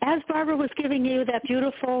as Barbara was giving you that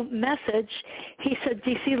beautiful message, he said,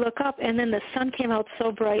 DC, look up, and then the sun came out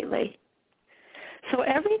so brightly. So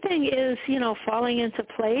everything is, you know, falling into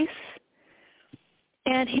place,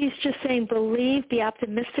 and he's just saying, believe, be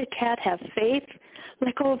optimistic, Kat, have faith,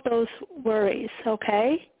 let go of those worries,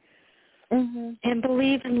 okay? Mm-hmm. And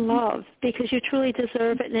believe in love, because you truly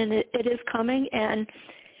deserve it, and it is coming. And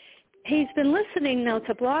he's been listening now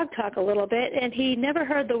to Blog Talk a little bit, and he never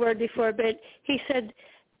heard the word before, but he said,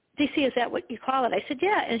 DC, is that what you call it? I said,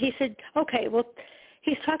 yeah. And he said, okay, well,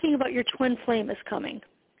 he's talking about your twin flame is coming,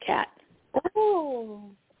 Kat. Oh.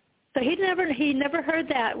 So he never heard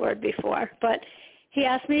that word before, but he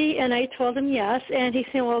asked me, and I told him yes, and he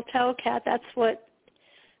said, well, tell Kat that's what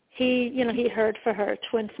he heard for her,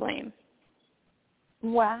 twin flame.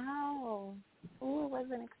 Wow. Ooh,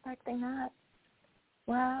 wasn't expecting that.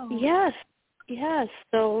 Wow. Yes.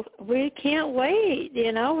 So we can't wait.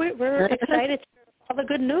 You know, we're excited for all the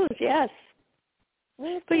good news. Yes.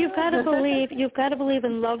 But you've got to believe. You've got to believe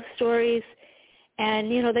in love stories, and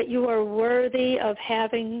you know that you are worthy of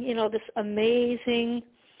having, you know, this amazing,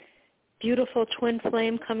 beautiful twin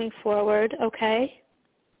flame coming forward. Okay.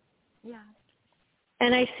 Yeah.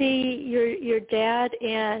 And I see your dad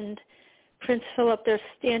and Prince Philip, they're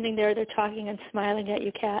standing there, they're talking and smiling at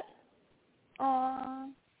you, Kat. Aw.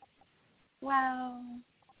 Wow.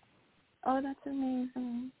 Oh, that's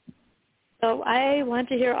amazing. So I want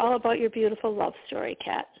to hear all about your beautiful love story,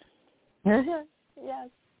 Kat. Yes.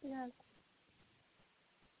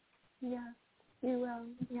 Yes, you will.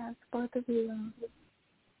 Yes, both of you will.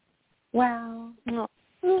 Wow. Oh,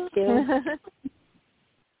 thank you.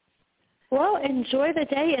 Well, enjoy the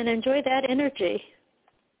day and enjoy that energy.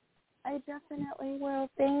 I definitely will.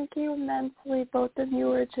 Thank you immensely. Both of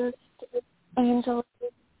you are just angels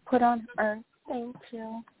put on earth. Thank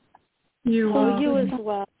you. You as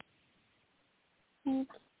well. Thank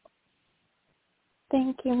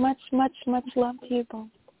you. Much, much, much love to you both.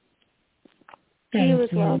 Thank you as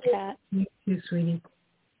well, Kat. Thank you, sweetie.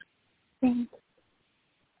 Thanks.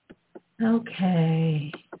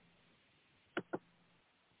 Okay.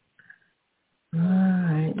 All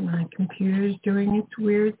right, my computer's doing its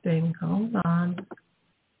weird thing. Hold on.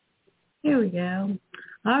 Here we go.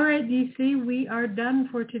 All right, DC, we are done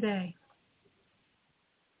for today.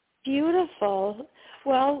 Beautiful.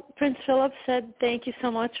 Well, Prince Philip said thank you so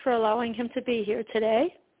much for allowing him to be here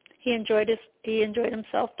today. He enjoyed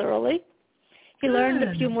himself thoroughly. He learned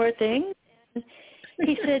a few more things.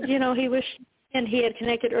 He said, you know, he wished, and he had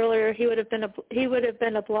connected earlier, he would have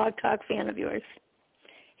been a Blog Talk fan of yours.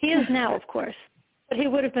 He is now, of course, but he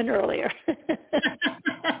would have been earlier.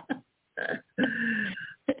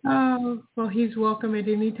 Oh, well, he's welcome at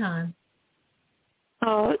any time.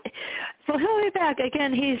 Oh, well, he'll be back.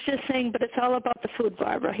 Again, he's just saying, but it's all about the food,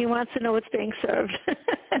 Barbara. He wants to know what's being served.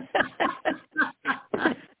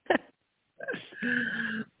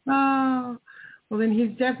 Oh, well, then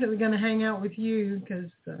he's definitely going to hang out with you because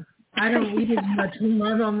I don't eat as much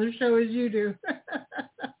on the show as you do.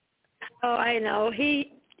 Oh, I know.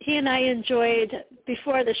 He and I enjoyed,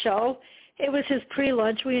 before the show, it was his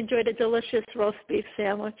pre-lunch. We enjoyed a delicious roast beef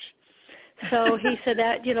sandwich. So he said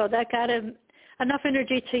that, that got him enough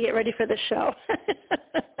energy to get ready for the show.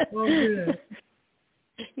 Well, good.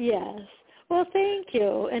 Yes. Well, thank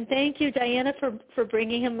you. And thank you, Diana, for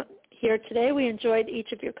bringing him here today. We enjoyed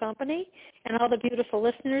each of your company and all the beautiful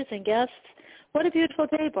listeners and guests. What a beautiful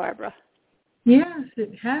day, Barbara. Yes,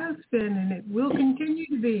 it has been, and it will continue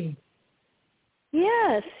to be.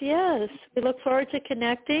 Yes, yes. We look forward to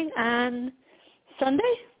connecting on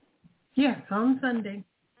Sunday? Yes, on Sunday.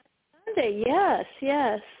 Sunday, yes,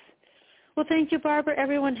 yes. Well, thank you, Barbara.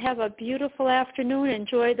 Everyone have a beautiful afternoon.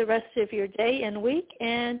 Enjoy the rest of your day and week,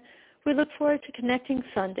 and we look forward to connecting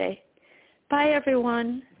Sunday. Bye,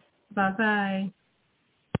 everyone. Bye-bye.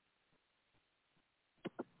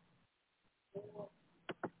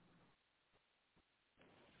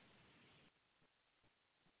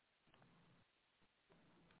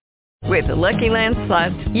 With the Lucky Land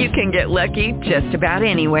Slots, you can get lucky just about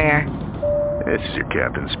anywhere. This is your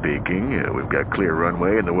captain speaking. We've got clear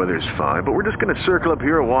runway and the weather's fine, but we're just going to circle up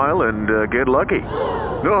here a while and get lucky.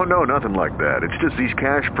 No, nothing like that. It's just these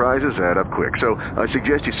cash prizes add up quick. So I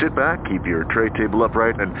suggest you sit back, keep your tray table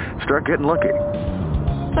upright, and start getting lucky.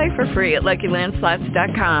 Play for free at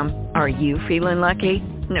LuckyLandSlots.com. Are you feeling lucky?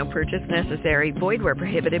 No purchase necessary. Void where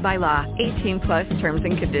prohibited by law. 18+ terms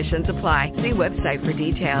and conditions apply. See website for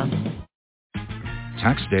details.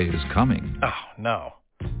 Tax day is coming. Oh, no.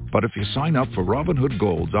 But if you sign up for Robinhood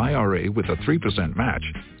Gold's IRA with a 3% match,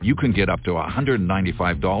 you can get up to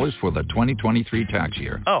 $195 for the 2023 tax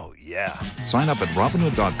year. Oh, yeah. Sign up at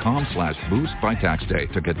Robinhood.com/boost by tax day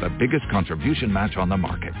to get the biggest contribution match on the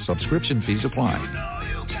market. Subscription fees apply.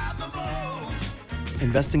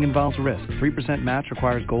 Investing involves risk. 3% match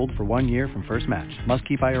requires gold for 1 year from first match. Must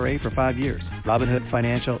keep IRA for 5 years. Robinhood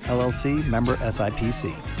Financial, LLC, member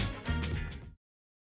SIPC.